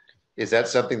 Is that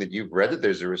something that you've read, that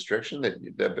there's a restriction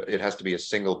that it has to be a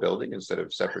single building instead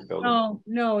of separate buildings?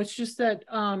 No, it's just that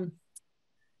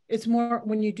it's more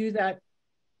when you do that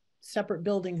separate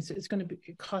buildings, it's going to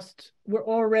cost. We're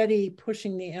already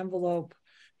pushing the envelope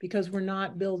because we're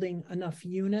not building enough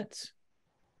units.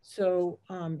 So,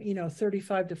 you know,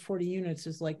 35 to 40 units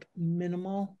is like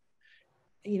minimal.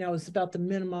 You know, it's about the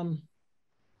minimum,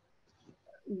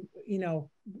 you know,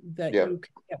 that you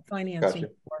can get financing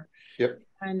for. Yep.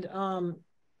 And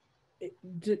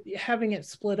having it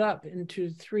split up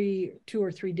into 2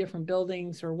 or 3 different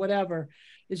buildings or whatever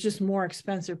is just more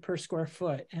expensive per square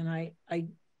foot. And I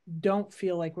don't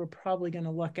feel like we're probably going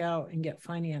to luck out and get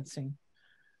financing.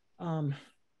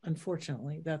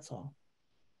 Unfortunately, that's all.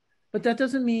 But that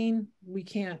doesn't mean you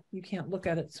can't look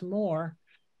at it some more,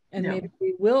 and maybe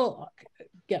we will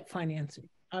get financing.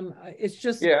 It's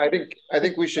just, yeah, I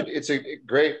think we should. It's a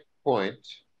great point,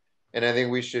 and I think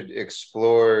we should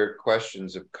explore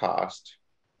questions of cost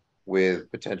with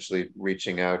potentially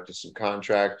reaching out to some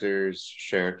contractors,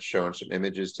 showing some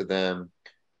images to them,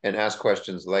 and ask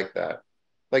questions like that.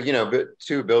 Like, you know, but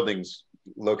 2 buildings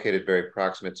located very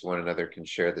proximate to one another can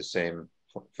share the same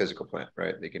physical plant,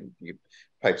 right? You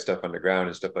pipe stuff underground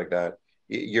and stuff like that.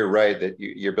 You're right that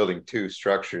you're building 2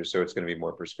 structures, so it's going to be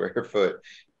more per square foot.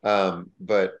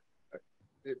 But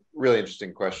really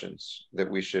interesting questions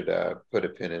that we should put a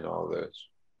pin in all of those.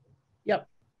 Yep.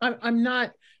 I'm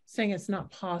not saying it's not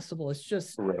possible. It's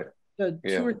just the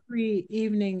 2 or 3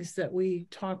 evenings that we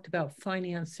talked about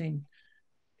financing.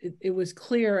 it was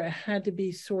clear it had to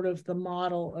be sort of the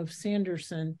model of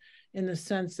Sanderson, in the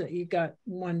sense that you got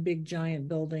one big giant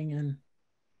building. And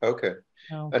okay.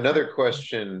 Another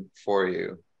question for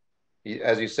you.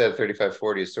 As you said,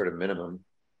 3540 is sort of minimum.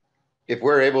 If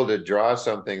we're able to draw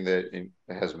something that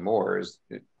has more,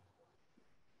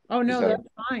 oh no, that's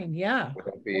fine. Yeah. Would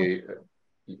that be,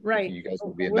 right. You guys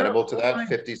would be amenable to that?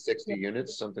 50, 60 yeah.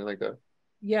 units, something like that?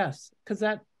 Yes, because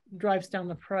that drives down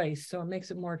the price, so it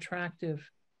makes it more attractive,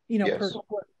 you know, yes.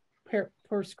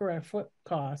 per square foot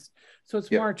cost. So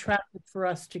it's more attractive for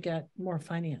us to get more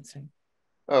financing.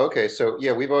 Oh, okay. So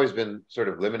yeah, we've always been sort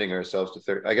of limiting ourselves to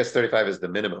 30. I guess 35 is the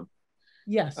minimum.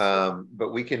 Yes.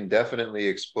 But we can definitely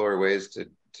explore ways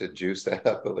to juice that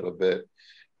up a little bit.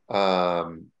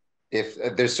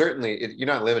 If there's certainly, you're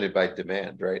not limited by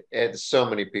demand, right? And so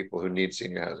many people who need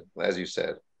senior housing, as you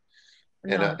said.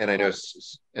 And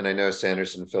I know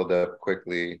Sanderson filled up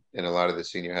quickly, and a lot of the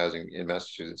senior housing in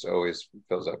Massachusetts always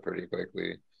fills up pretty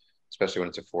quickly, especially when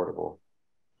it's affordable.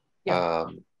 Yeah.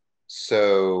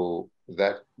 So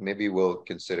that maybe we'll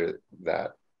consider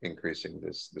that increasing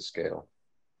the scale.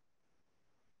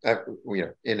 You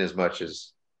know, in as much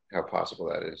as how possible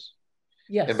that is.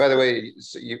 Yes. And by the way,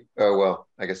 so well,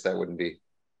 I guess that wouldn't be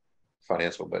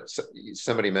financial, but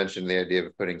somebody mentioned the idea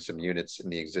of putting some units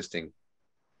in the existing,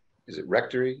 is it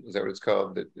rectory? Is that what it's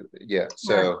called? Yeah.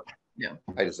 So right. Yeah.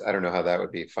 I don't know how that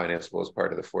would be financeable as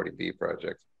part of the 40B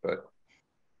project, but.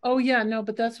 Oh yeah, no,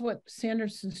 but that's what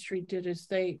Sanderson Street did, is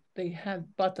they had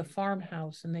bought the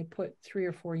farmhouse and they put 3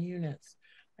 or 4 units.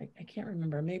 I can't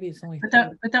remember. Maybe it's only.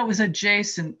 But that was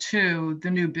adjacent to the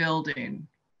new building.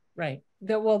 Right.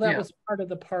 That was part of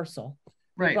the parcel.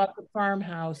 They right. bought the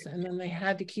farmhouse, and then they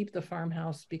had to keep the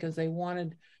farmhouse because they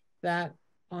wanted that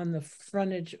on the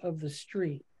frontage of the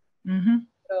street. Mm-hmm.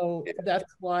 So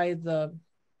that's why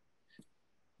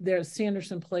their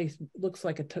Sanderson Place looks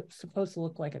like supposed to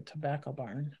look like a tobacco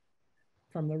barn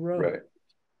from the road. Right.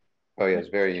 Oh yeah, it's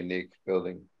a very unique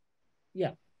building.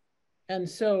 Yeah. And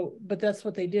so, but that's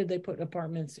what they did. They put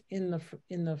apartments in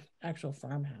the actual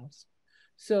farmhouse.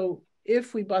 So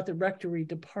if we bought the rectory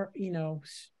that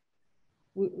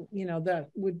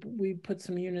we put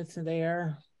some units in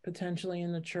there, potentially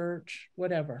in the church,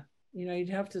 whatever. You know, you'd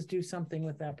have to do something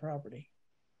with that property.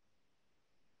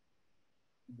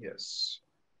 Yes.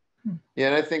 Yeah,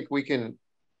 and I think we can,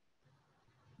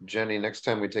 Jenny, next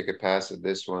time we take a pass at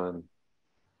this one,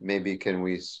 maybe can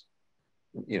we, just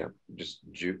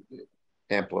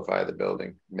amplify the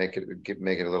building, make it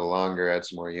a little longer, add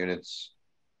some more units.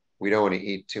 We don't want to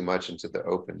eat too much into the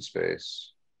open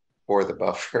space or the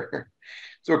buffer.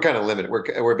 So we're kind of limited.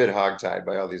 We're a bit hogtied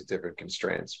by all these different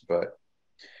constraints, but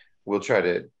we'll try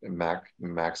to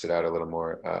max it out a little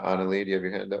more. Annalie, do you have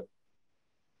your hand up?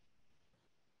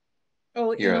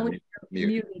 Oh, you're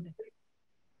muted.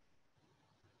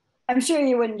 I'm sure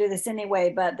you wouldn't do this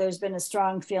anyway, but there's been a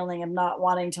strong feeling of not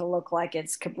wanting to look like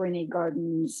it's Cabrini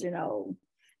Gardens,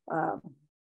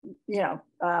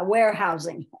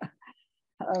 warehousing.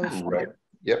 Right.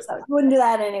 Yep. So wouldn't do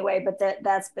that anyway, but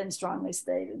that's been strongly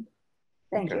stated.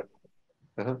 Thank you.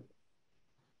 Uh-huh.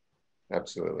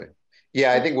 Absolutely.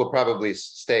 Yeah, I think we'll probably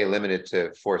stay limited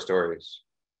to 4 stories.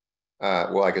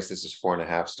 Well, I guess this is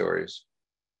 4.5 stories,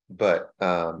 but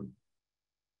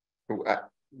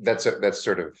that's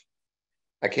sort of,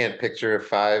 I can't picture a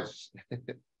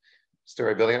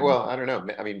 5-story building. Well, I don't know.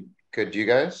 I mean, could you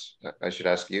guys? I should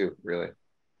ask you, really.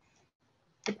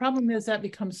 The problem is that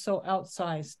becomes so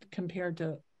outsized compared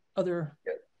to other.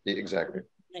 Yeah, exactly.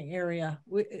 Area.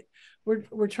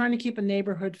 We're trying to keep a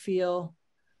neighborhood feel.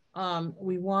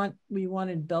 We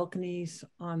wanted balconies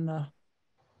on the,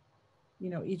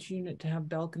 each unit to have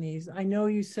balconies. I know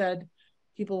you said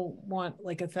people want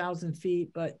like 1,000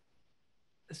 feet, but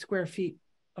square feet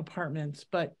apartments,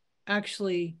 but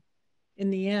actually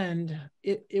in the end,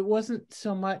 it wasn't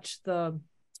so much the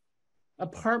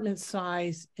apartment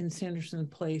size in Sanderson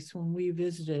Place when we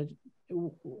visited. It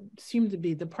seemed to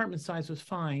be the apartment size was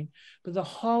fine, but the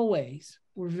hallways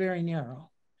were very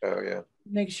narrow. Oh yeah.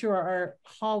 Make sure our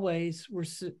hallways were,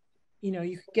 you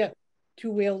could get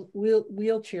 2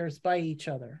 wheelchairs by each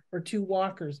other or 2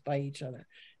 walkers by each other.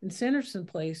 In Sanderson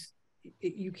Place,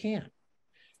 you can't.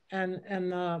 And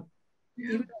even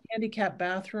the handicap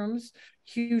bathrooms,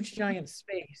 huge giant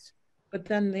space, but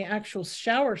then the actual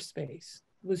shower space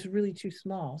was really too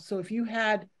small. So if you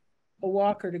had a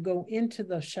walker to go into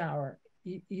the shower,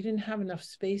 you didn't have enough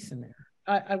space in there.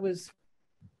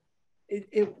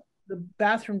 The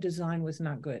bathroom design was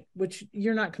not good, which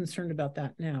you're not concerned about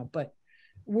that now, but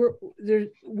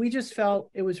we just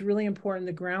felt it was really important.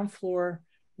 The ground floor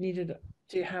needed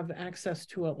to have access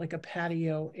to a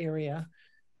patio area.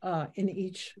 in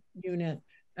each unit,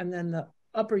 and then the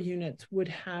upper units would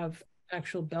have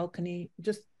actual balcony,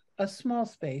 just a small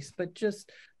space, but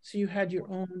just so you had your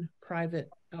own private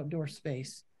outdoor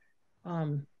space.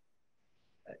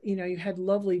 You know, you had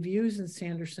lovely views in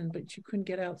Sanderson, but you couldn't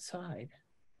get outside,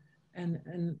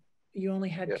 and you only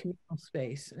had communal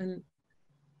space. And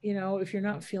you know, if you're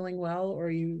not feeling well, or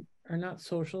you are not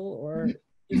social, or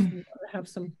just have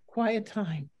some quiet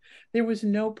time, there was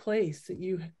no place that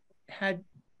you had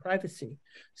privacy.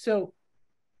 So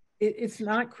it's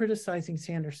not criticizing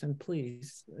Sanderson,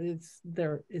 please.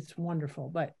 It's wonderful,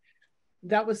 but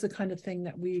that was the kind of thing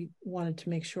that we wanted to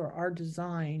make sure our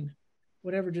design,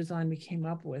 whatever design we came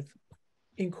up with,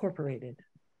 incorporated,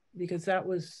 because that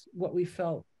was what we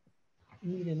felt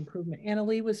needed improvement.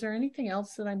 Annalee, was there anything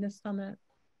else that I missed on that?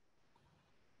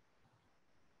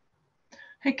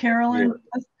 Hey, Carolyn,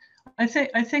 I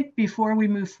think before we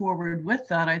move forward with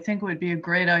that, I think it would be a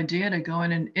great idea to go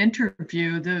in and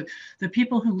interview the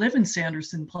people who live in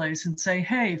Sanderson Place and say,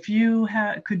 hey, if you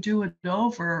could do it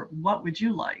over, what would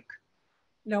you like?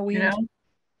 No,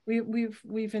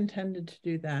 we've intended to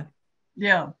do that.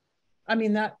 Yeah. I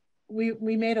mean, that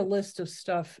we made a list of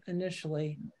stuff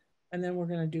initially, and then we're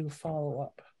going to do a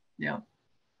follow-up. Yeah.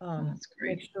 That's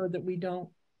great. Make sure that we don't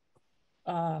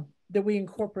that we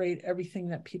incorporate everything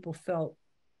that people felt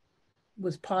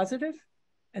was positive,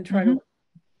 and try to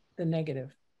the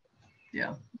negative.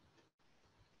 Yeah.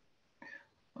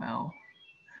 Wow.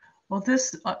 Well,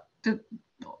 this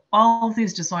all of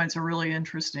these designs are really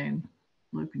interesting,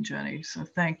 Luke and Jenny. So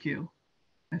thank you.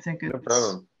 I think it's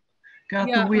got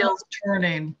the wheels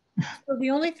turning. So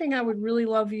the only thing I would really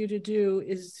love you to do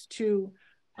is to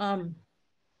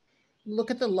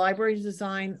look at the library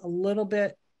design a little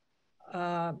bit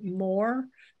more,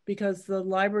 because the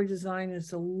library design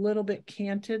is a little bit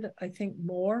canted, I think,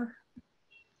 more.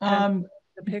 The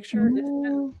picture.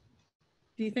 Do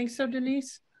you think so,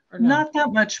 Denise? Or no? Not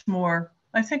that much more.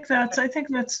 I think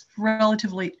that's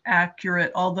relatively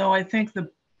accurate. Although I think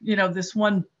this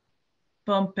one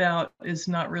bump out is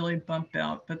not really bump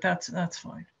out, but that's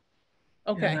fine.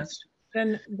 Okay.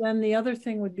 Yeah, then the other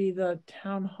thing would be the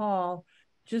town hall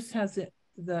just has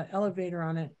the elevator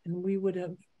on it, and we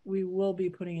will be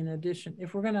putting an addition.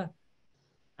 If we're gonna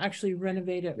actually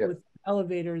renovate it with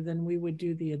elevator, then we would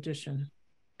do the addition.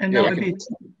 And that would be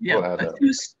a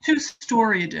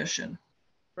two-story addition.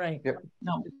 Right. Yep.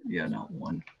 No, not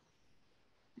one.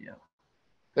 Yeah.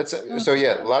 That's so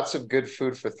lots of good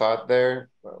food for thought there.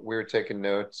 We were taking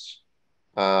notes.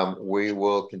 We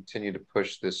will continue to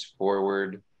push this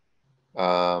forward.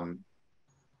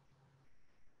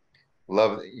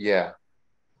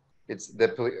 It's the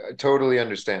police. I totally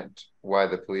understand why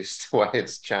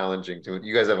it's challenging to.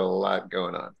 You guys have a lot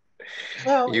going on.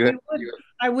 Well,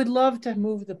 I would love to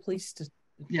move the police to.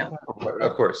 Yeah,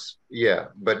 of course. Yeah,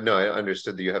 but no, I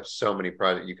understood that you have so many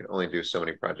projects. You can only do so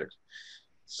many projects.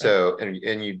 So, and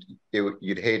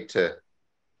you'd hate to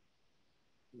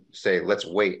say, let's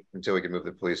wait until we can move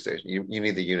the police station. You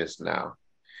need the units now,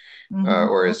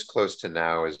 or as close to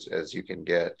now as you can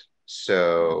get.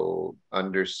 So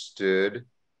understood.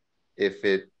 If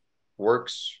it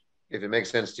works, if it makes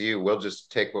sense to you, we'll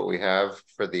just take what we have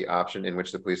for the option in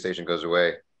which the police station goes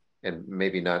away, and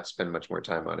maybe not spend much more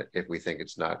time on it if we think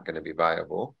it's not going to be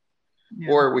viable.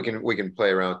 Or we can play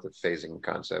around with the phasing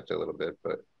concept a little bit,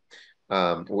 but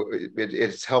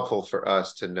it's helpful for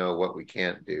us to know what we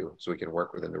can't do so we can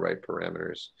work within the right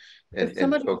parameters. If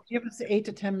somebody would give us $8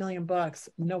 to $10 million,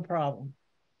 no problem.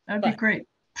 That'd be great.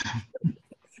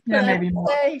 Yeah, maybe more.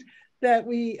 That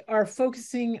we are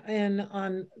focusing in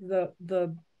on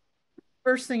the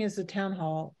first thing is the town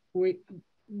hall.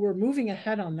 We're moving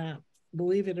ahead on that,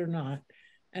 believe it or not,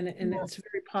 and it's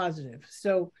very positive.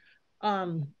 So I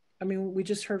mean, we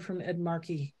just heard from Ed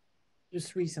Markey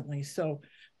just recently, so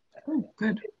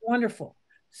good, wonderful.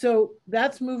 So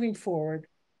that's moving forward,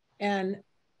 and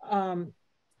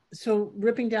so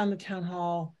ripping down the town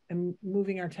hall and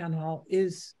moving our town hall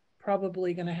is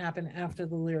probably going to happen after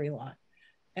the Leary lot.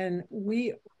 And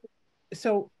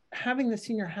so having the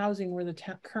senior housing where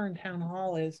the current town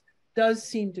hall is does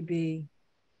seem to be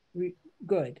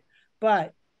good.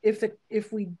 But if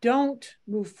we don't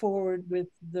move forward with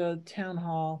the town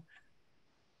hall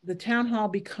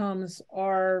becomes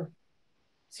our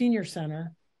senior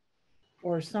center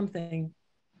or something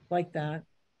like that.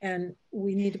 And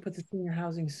we need to put the senior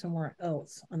housing somewhere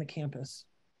else on the campus.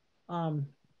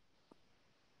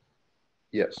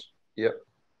 Yes. Yep.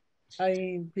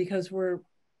 Because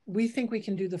we think we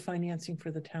can do the financing for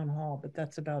the town hall, but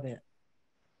that's about it.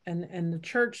 And the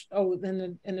church,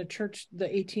 the church, the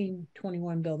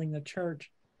 1821 building, the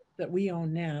church that we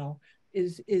own now,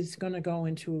 is going to go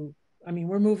into, I mean,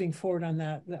 we're moving forward on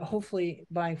that. Hopefully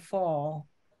by fall,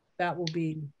 that will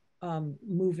be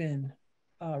move-in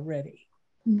ready.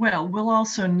 Well, we'll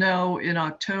also know in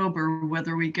October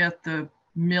whether we get the $1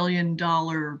 million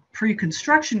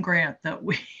pre-construction grant that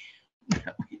we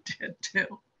did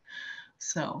too.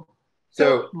 So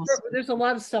there's a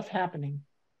lot of stuff happening.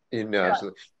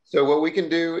 Absolutely. So what we can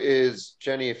do is,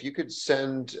 Jenny, if you could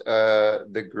send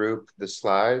the group the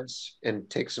slides and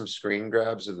take some screen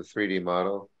grabs of the 3D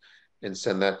model and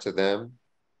send that to them.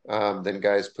 Then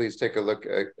guys, please take a look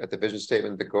at the vision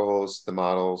statement, the goals, the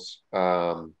models,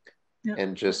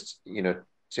 and just,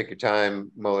 take your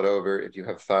time, mull it over. If you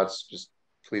have thoughts, just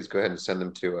please go ahead and send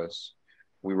them to us.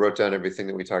 We wrote down everything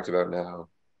that we talked about now.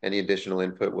 Any additional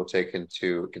input we'll take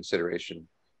into consideration.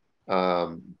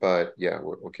 But yeah,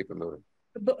 we'll keep it moving.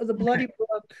 The Bloody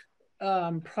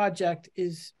Brook project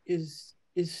is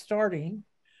starting.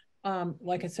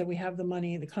 Like I said, we have the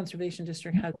money. The conservation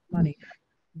district has money.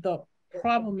 The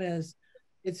problem is,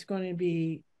 it's going to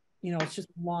be, it's just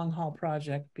a long haul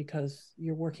project because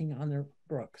you're working on the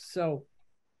brook. So,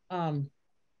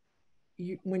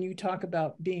 when you talk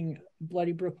about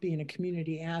Bloody Brook being a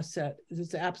community asset,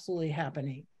 it's absolutely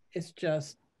happening. It's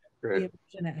just it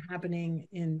happening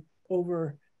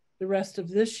over the rest of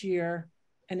this year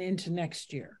and into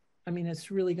next year. I mean,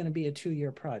 it's really going to be a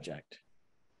 2-year project.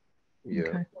 Yeah.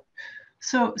 Okay.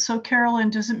 So Carolyn,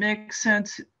 does it make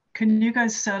sense? Can you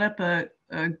guys set up a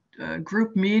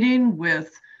group meeting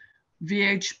with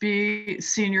VHB,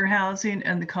 senior housing,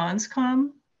 and the CONSCOM,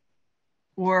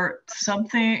 or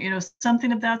something,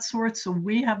 something of that sort, so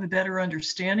we have a better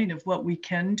understanding of what we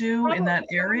can do in that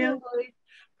area?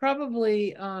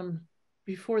 Probably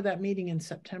before that meeting in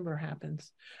September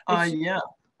happens. Yeah,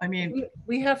 I mean,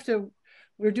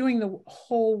 we're doing the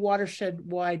whole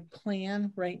watershed-wide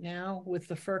plan right now with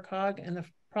the FERCOG, and the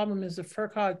problem is the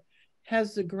FERCOG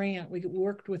has the grant. We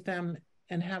worked with them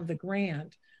and have the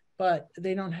grant, but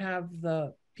they don't have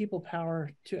the people power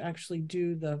to actually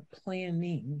do the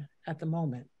planning at the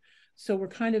moment. So we're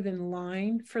kind of in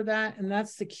line for that, and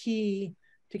that's the key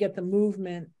to get the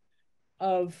movement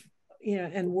of,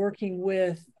 and working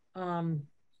with the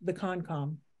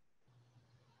CONCOM,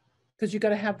 because you got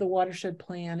to have the watershed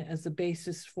plan as the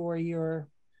basis for your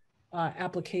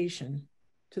application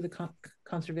to the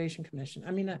Conservation Commission.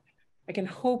 I mean, I can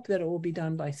hope that it will be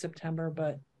done by September,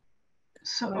 but.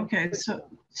 So, okay,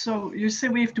 so you say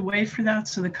we have to wait for that,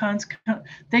 so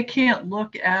they can't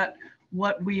look at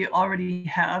what we already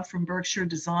have from Berkshire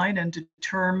Design and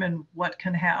determine what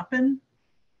can happen?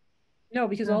 No,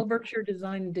 because all Berkshire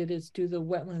Design did is do the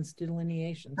wetlands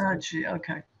delineations. Oh, gee,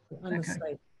 okay. On the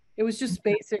site. It was just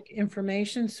basic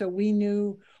information, so we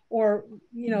knew, or,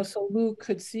 so Lou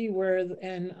could see where,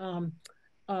 and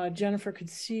Jennifer could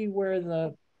see where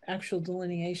the actual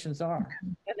delineations are.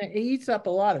 Okay. And it eats up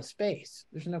a lot of space.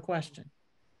 There's no question.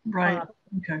 Right.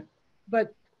 Okay.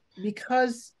 But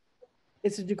because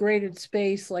it's a degraded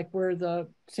space, like where the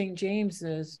St. James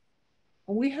is,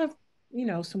 we have,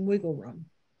 some wiggle room.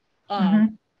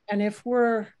 And if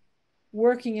we're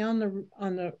working on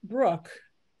the brook,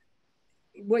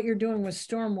 what you're doing with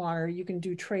stormwater, you can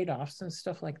do trade-offs and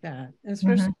stuff like that. And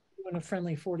especially doing a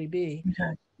friendly 40B,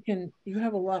 you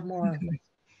have a lot more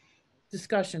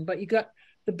discussion. But you got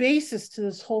the basis to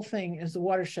this whole thing is the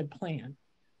watershed plan,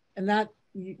 and that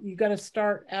you got to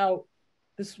start out.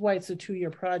 This is why it's a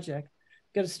 2-year project.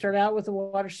 You got to start out with a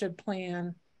watershed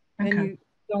plan, and then you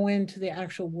go into the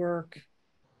actual work.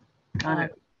 Got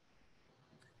it.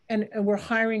 And we're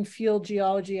hiring field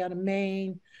geology out of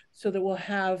Maine, so that we'll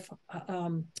have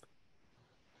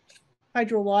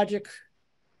hydrologic,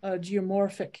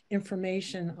 geomorphic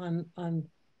information on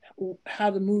how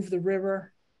to move the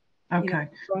river. Okay,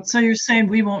 so you're saying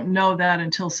we won't know that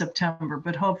until September,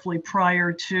 but hopefully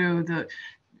prior to the,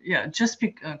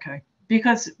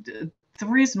 because the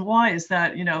reason why is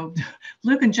that,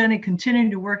 Luke and Jenny continue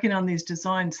to working on these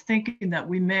designs, thinking that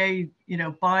we may,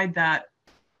 buy that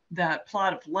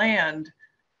plot of land.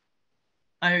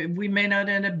 We may not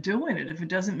end up doing it if it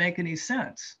doesn't make any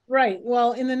sense. Right.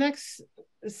 Well, in the next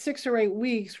 6 or 8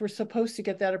 weeks, we're supposed to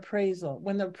get that appraisal.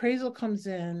 When the appraisal comes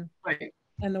in, right,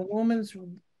 and the woman's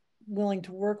willing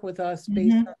to work with us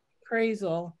based on the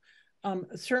appraisal,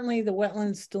 certainly the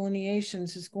wetlands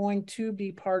delineations is going to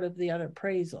be part of the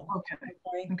appraisal.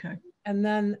 Okay. And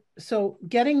then, so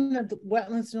getting the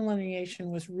wetlands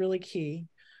delineation was really key.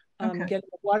 Getting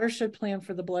the watershed plan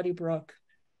for the Bloody Brook.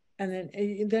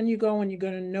 And then you go and you're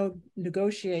going to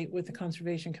negotiate with the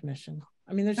Conservation Commission.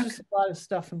 I mean, there's just a lot of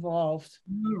stuff involved.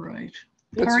 All right.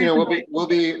 That's, you know, we'll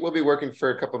be working for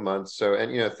a couple months. So,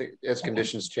 and, you know, as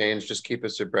conditions change, just keep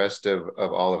us abreast of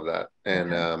all of that.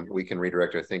 And we can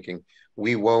redirect our thinking.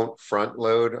 We won't front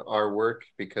load our work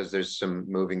because there's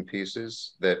some moving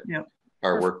pieces that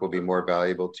our work will be more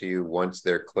valuable to you once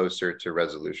they're closer to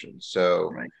resolution.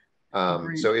 So,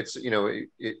 so it's, you know,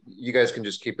 you guys can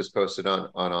just keep us posted on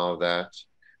all of that.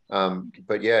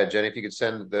 But yeah, Jenny, if you could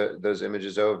send those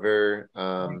images over.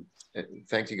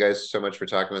 Thank you guys so much for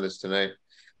talking with us tonight.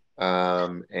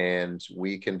 And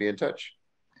we can be in touch.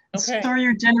 Okay. Sorry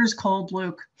your dinner's cold,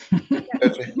 Luke.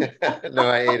 No,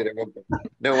 I ate it.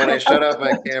 No, when I shut off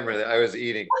my camera, I was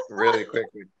eating really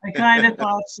quickly. I kind of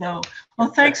thought so. Well,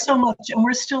 thanks so much. And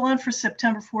we're still on for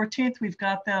September 14th. We've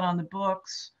got that on the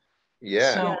books.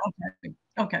 Yeah. So,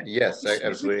 okay. Yes,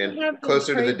 absolutely. And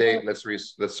closer to the date, let's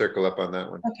circle up on that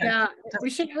one. Okay. Yeah, we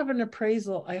should have an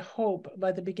appraisal, I hope,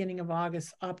 by the beginning of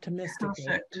August, optimistically.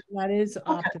 Perfect. That is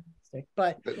optimistic,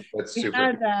 but that's we super.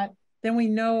 had that, then we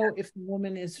know if the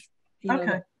woman is, you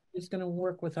know, is going to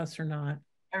work with us or not.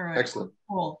 All right. Excellent.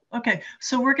 Cool. Okay,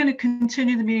 so we're going to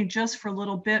continue the meeting just for a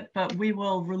little bit, but we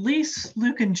will release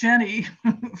Luke and Jenny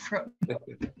from.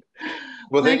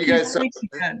 Well, thank you guys.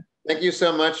 Thank you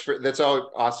so much for that's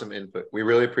all awesome input. We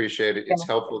really appreciate it. It's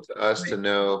helpful to us to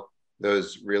know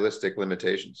those realistic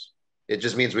limitations. It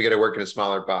just means we got to work in a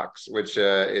smaller box, which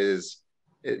is,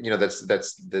 you know, that's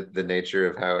the nature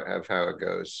of how it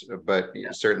goes. But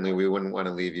certainly we wouldn't want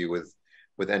to leave you with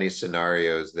any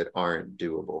scenarios that aren't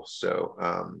doable. So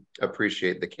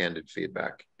appreciate the candid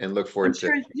feedback and look forward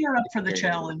to. You're up for the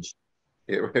challenge.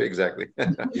 Yeah, exactly.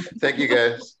 Thank you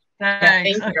guys.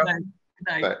 Thanks. Thank you. Good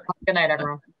night. Bye. Good night,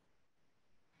 everyone.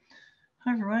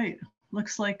 All right.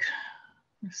 Looks like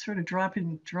we're sort of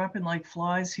dropping like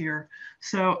flies here.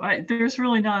 So there's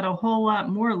really not a whole lot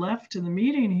more left in the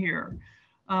meeting here.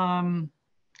 I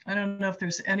don't know if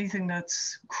there's anything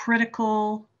that's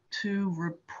critical to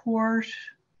report.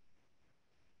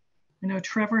 You know,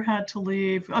 Trevor had to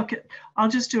leave. Okay, I'll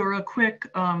just do a real quick.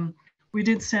 We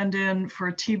did send in for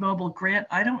a T-Mobile grant.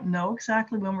 I don't know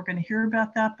exactly when we're going to hear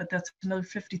about that, but that's another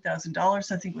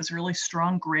 $50,000. I think it was a really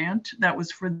strong grant. That was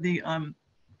for the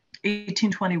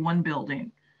 1821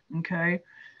 building. Okay.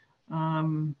 I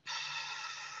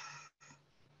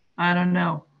don't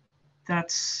know.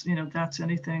 That's, you know, that's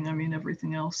anything. I mean,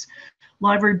 everything else.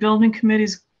 Library building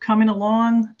committee's coming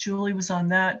along. Julie was on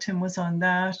that. Tim was on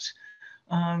that.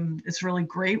 It's really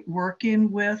great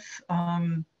working with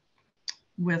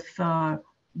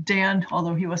Dan,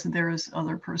 although he wasn't there, his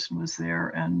other person was there,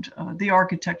 and the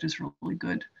architect is really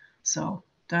good. So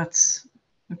that's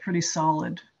a pretty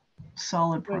solid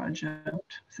project.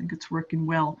 I think it's working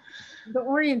well. The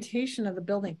orientation of the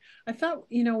building, I thought,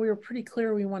 you know, we were pretty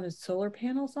clear we wanted solar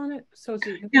panels on it. So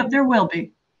yeah, there will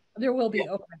be. There will be.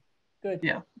 Yeah. Okay, good.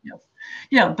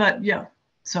 Yeah, but yeah.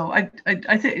 So I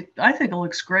think it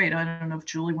looks great. I don't know if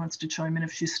Julie wants to chime in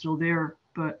if she's still there,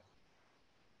 but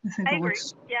I think it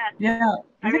looks. Yeah,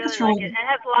 I think really it's really. Like it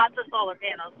has lots of solar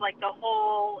panels. Like the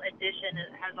whole addition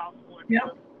has all solar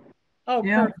panels. Oh,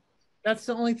 yeah. Perfect. That's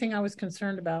the only thing I was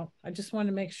concerned about. I just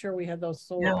wanted to make sure we had those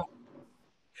solar panels.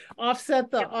 Offset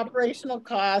the operational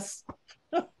costs.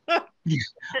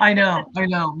 I know,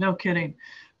 no kidding.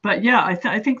 But yeah,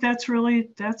 I think that's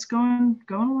going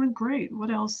along great.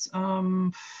 What else?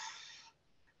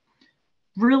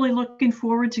 Really looking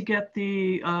forward to get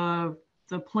the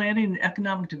planning and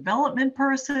economic development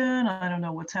person. I don't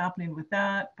know what's happening with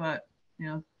that, but you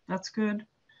know, that's good.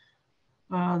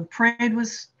 The parade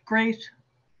was great.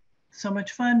 So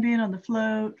much fun being on the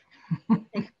float.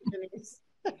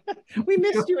 We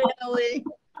missed you, Annalie.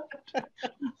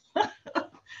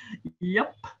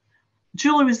 Yep.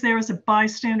 Julie was there as a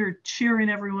bystander cheering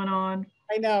everyone on.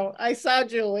 I know. I saw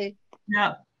Julie.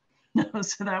 Yeah.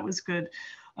 So that was good.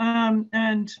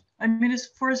 And I mean, as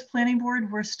far as planning board,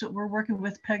 we're working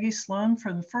with Peggy Sloan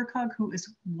from the FERCOG, who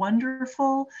is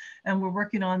wonderful. And we're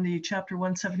working on the chapter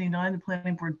 179, the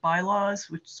planning board bylaws,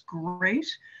 which is great.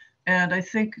 And I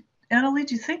think, Annalie,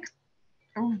 do you think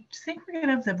we're going to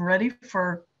have them ready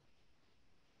for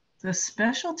the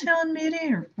special town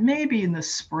meeting, or maybe in the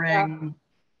spring?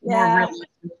 Yeah. More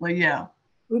realistically, yeah.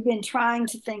 We've been trying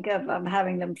to think of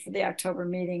having them for the October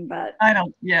meeting, but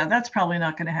that's probably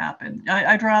not going to happen.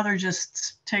 I'd rather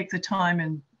just take the time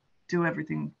and do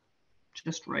everything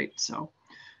just right. So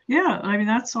yeah, I mean,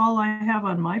 that's all I have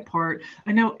on my part.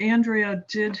 I know Andrea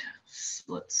did,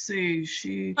 let's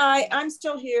see, Hi, I'm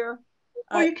still here.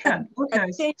 Oh, you can. Okay. I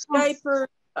changed diapers,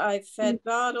 I fed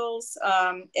bottles,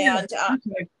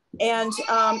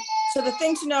 so the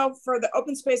thing to know for the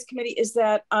Open Space Committee is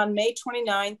that on May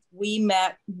 29th, we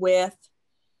met with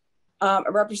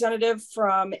a representative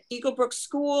from Eagle Brook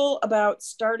School about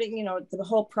starting, you know, the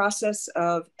whole process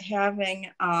of having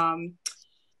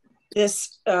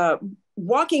this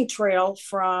walking trail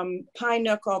from Pine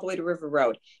Nook all the way to River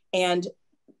Road. And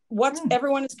what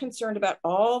everyone is concerned about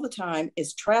all the time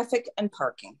is traffic and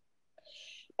parking.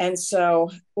 And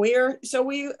so we are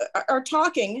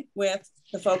talking with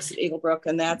the folks at Eagle Brook,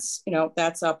 and that's, you know,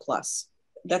 that's a plus.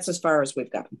 That's as far as we've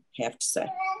gotten, I have to say.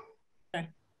 Okay.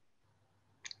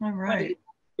 All right.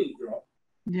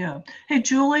 Yeah. Hey,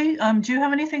 Julie, do you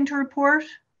have anything to report?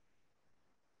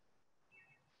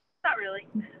 Not really.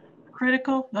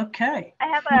 Critical? Okay. I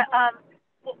have a,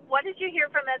 what did you hear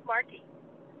from Ed Markey?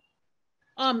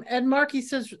 Ed Markey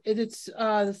says it's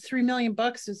 $3 million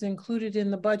is included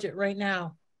in the budget right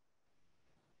now.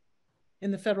 In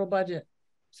the federal budget.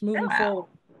 It's moving forward.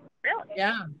 Really?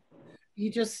 Yeah. He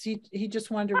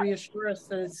just wanted to reassure us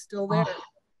that it's still there. Oh,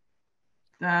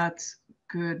 that's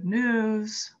good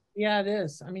news. Yeah, it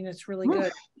is. I mean, it's really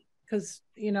good because,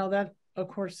 you know, that of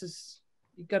course is,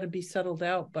 you got to be settled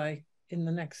out by in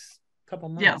the next couple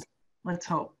months. Yeah, let's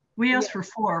hope. We asked for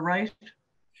 4, right?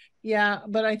 Yeah,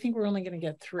 but I think we're only going to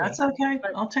get 3. That's okay.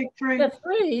 I'll take 3. Get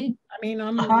 3. I mean,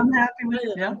 I'm happy with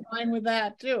it. Yeah. I'm fine with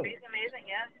that too. It's amazing,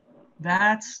 yeah.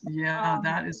 That's, yeah,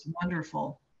 that is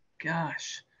wonderful.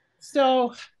 Gosh.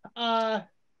 So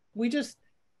we just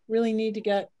really need to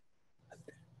get,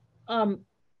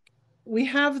 we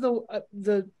have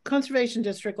the conservation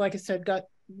district, like I said, got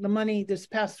the money this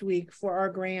past week for our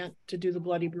grant to do the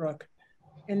Bloody Brook.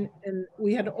 And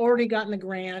we had already gotten the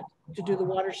grant to do the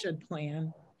watershed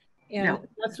plan. And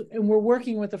and we're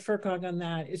working with the FERCOG on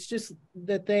that. It's just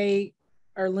that they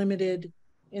are limited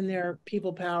in their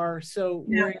people power. So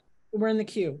we're in the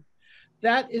queue.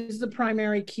 That is the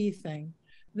primary key thing.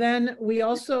 Then we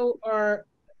also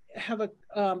have a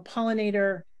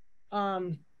pollinator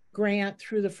grant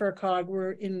through the FERCOG.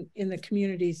 We're in the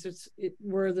communities.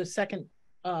 We're the second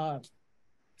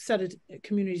set of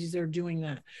communities that are doing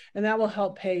that, and that will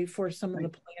help pay for some of the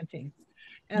planting.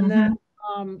 And then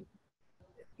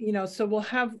you know, so we'll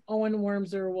have Owen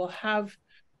Wormser, we'll have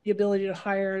the ability to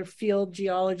hire field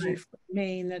geology from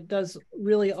Maine that does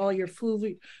really all your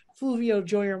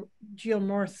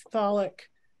fluvio-geomorphologic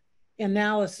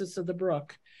analysis of the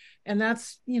brook. And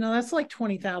that's, you know, that's like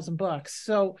 $20,000.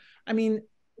 So, I mean,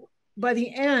 by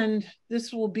the end,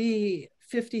 this will be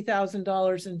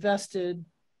 $50,000 invested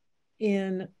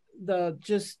in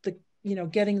you know,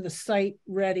 getting the site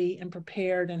ready and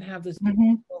prepared and have this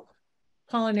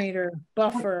pollinator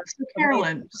buffer. So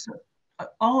Carolyn,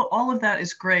 all of that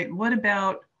is great. What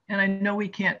about, and I know we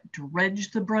can't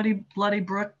dredge the Bloody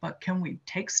Brook, but can we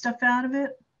take stuff out of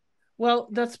it? Well,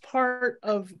 that's part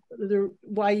of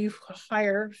why you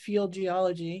hire field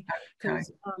geology,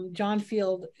 because John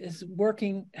Field has worked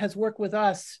with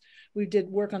us. We did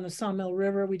work on the Sawmill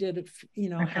River. We did, you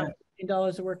know, $500 million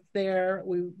of work there.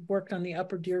 We worked on the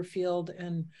Upper Deerfield,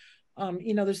 and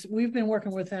you know, we've been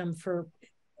working with them for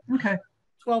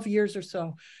 12 years or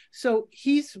so. So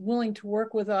he's willing to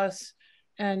work with us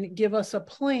and give us a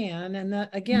plan. And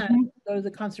that, again, go to the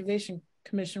Conservation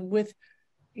Commission with,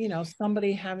 you know,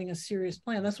 somebody having a serious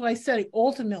plan. That's why I said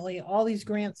ultimately all these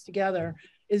grants together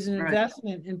is an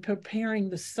investment in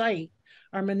preparing the site,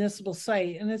 our municipal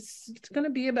site. And it's going to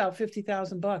be about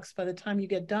 $50,000 by the time you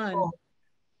get done.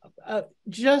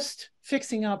 Just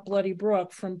fixing up Bloody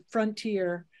Brook from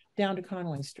Frontier down to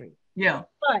Conway Street. Yeah.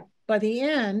 But by the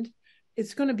end,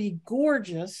 it's going to be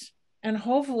gorgeous, and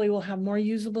hopefully we'll have more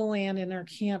usable land in our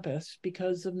campus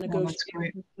because of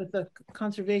negotiations with the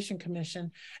Conservation Commission,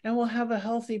 and we'll have a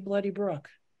healthy Bloody Brook.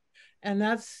 And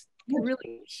that's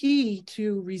really key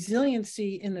to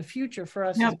resiliency in the future for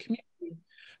us as a community.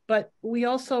 But we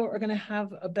also are going to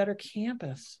have a better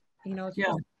campus. You know, it's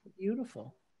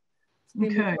beautiful.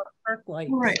 It's park-like.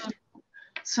 Right.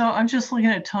 So I'm just looking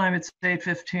at time. It's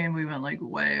 8:15. We went like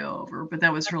way over, but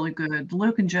that was really good.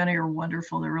 Luke and Jenny are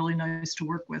wonderful. They're really nice to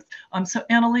work with. So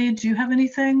Annalee, do you have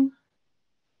anything?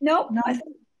 Nope. No? I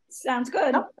think sounds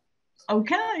good. Nope.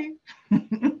 Okay.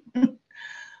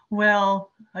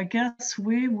 Well, I guess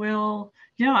we will.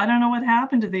 Yeah, I don't know what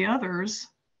happened to the others.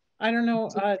 I don't know.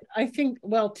 I think,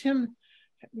 well, Tim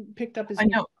picked up his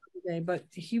today, but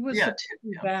he was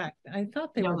back. I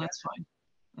thought they were. No, that's fine.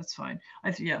 That's fine.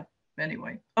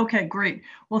 Anyway, okay, great.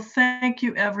 Well, thank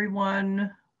you everyone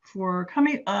for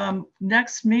coming.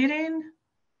 Next meeting.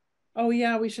 Oh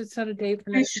yeah, we should set a date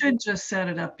for next. We should just set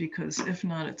it up, because if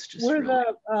not, it's just. We're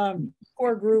the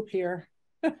core group here.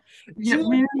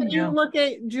 Julie, can you look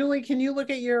at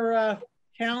your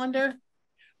calendar?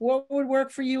 What would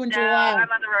work for you in July? I'm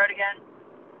on the road again.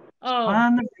 Oh,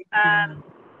 I'm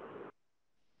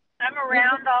I'm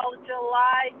around all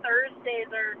July. Thursdays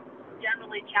are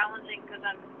generally challenging because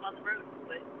I'm on the road.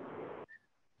 But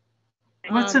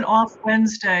what's an off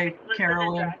Wednesday,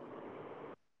 Carolyn?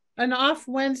 An off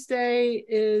Wednesday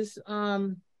is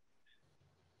the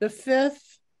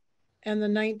 5th and the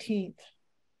 19th.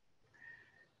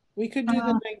 We could do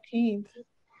the 19th.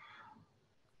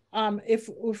 If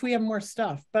we have more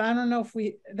stuff, but I don't know if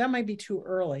that might be too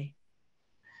early.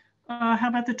 How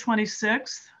about the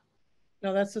 26th?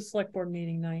 No, that's a select board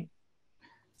meeting night.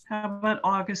 How about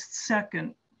August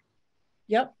 2nd?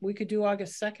 Yep, we could do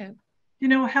August 2nd. You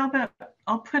know, how about,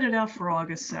 I'll put it out for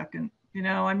August 2nd. You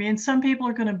know, I mean, some people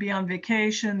are going to be on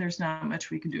vacation. There's not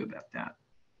much we can do about that.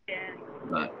 Yeah.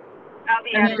 But I'll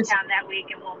be out of town that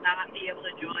week and will not be able to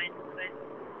join.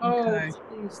 But okay.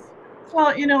 Geez.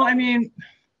 Well, you know, I mean,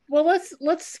 well,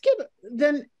 let's skip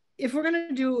then. If we're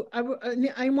gonna do,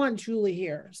 I want Julie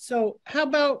here. So how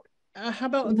about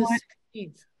the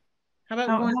 16th? How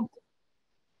about going?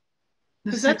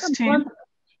 The 16th?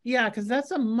 Yeah, because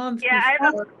that's a month. Yeah, I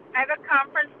have a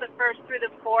conference the 1st through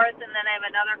the 4th, and then I have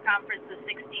another conference the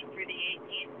 16th through the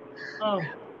 18th. Oh.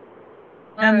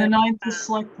 And the 9th is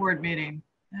select board meeting.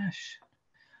 Gosh.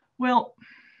 Well,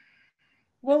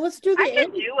 let's do the 8th. I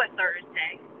can do a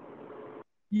Thursday.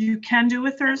 You can do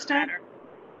a Thursday?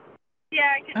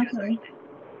 Yeah, I can do a Thursday.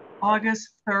 August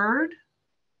 3rd?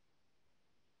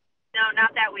 No,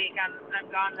 not that week. I'm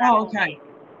gone. Oh, okay.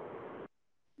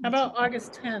 How about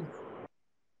August 10th?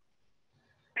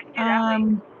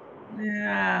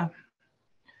 Yeah.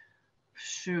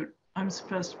 Shoot, I'm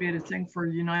supposed to be at a thing for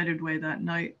United Way that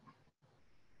night.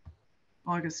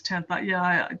 August 10th.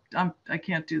 I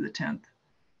can't do the 10th.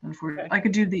 Unfortunately, I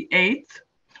could do the 8th.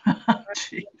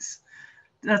 Jeez,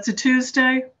 that's a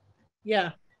Tuesday.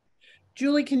 Yeah,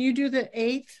 Julie, can you do the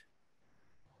 8th?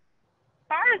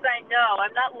 As far as I know,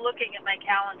 I'm not looking at my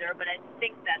calendar, but I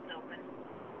think that's open.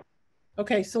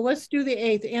 Okay, so let's do the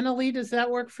 8th. Annalee, does that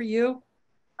work for you?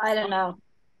 I don't know.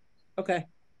 Okay.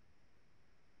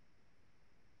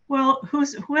 Well,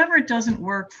 whoever it doesn't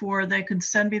work for, they can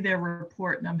send me their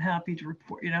report, and I'm happy to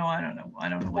report. You know, I don't know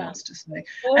what else to say.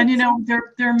 And you know,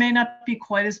 there may not be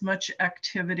quite as much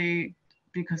activity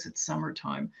because it's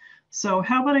summertime. So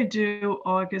how about I do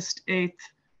August 8th,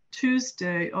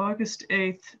 Tuesday, August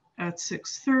 8th at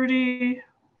 6:30.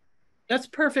 That's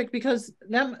perfect because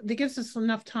that gives us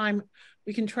enough time.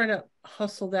 We can try to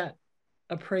hustle that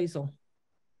appraisal.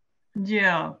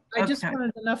 Yeah. I just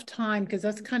wanted enough time because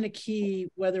that's kind of key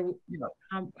whether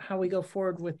how we go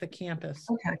forward with the campus.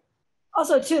 Okay.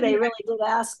 Also, too, they really did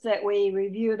ask that we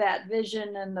review that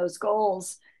vision and those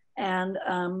goals, and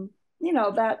you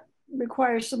know, that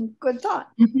requires some good thought.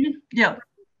 Mm-hmm. Yeah.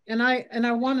 And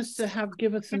I want us to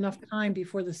give us enough time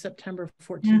before the September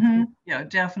 14th. Mm-hmm. Yeah,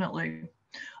 definitely.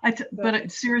 But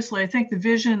seriously, I think the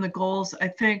vision and the goals, I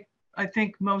think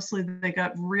mostly they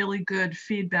got really good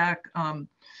feedback on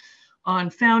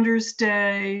Founders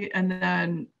Day, and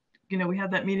then, you know, we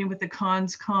had that meeting with the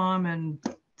ConsCom, and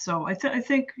so I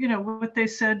think, you know, what they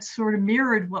said sort of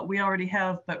mirrored what we already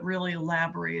have, but really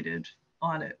elaborated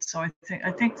on it. So I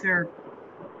think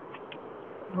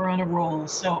we're on a roll.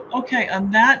 So, okay, on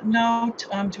that note,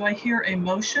 do I hear a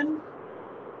motion?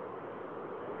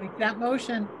 Make that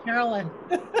motion, Carolyn.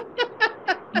 Do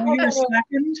I hear a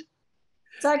second?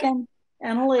 Second,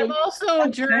 Emily. I'm also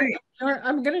adjourned.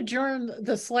 I'm going to adjourn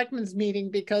the selectmen's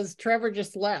meeting because Trevor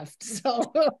just left.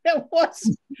 So it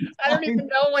was, I don't even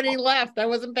know when he left. I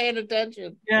wasn't paying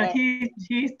attention. Yeah, so. He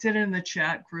did it in the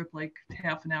chat group like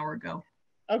half an hour ago.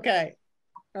 Okay.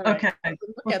 All right. Okay.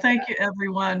 Well, thank you,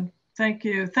 everyone. Thank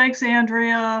you. Thanks,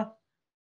 Andrea.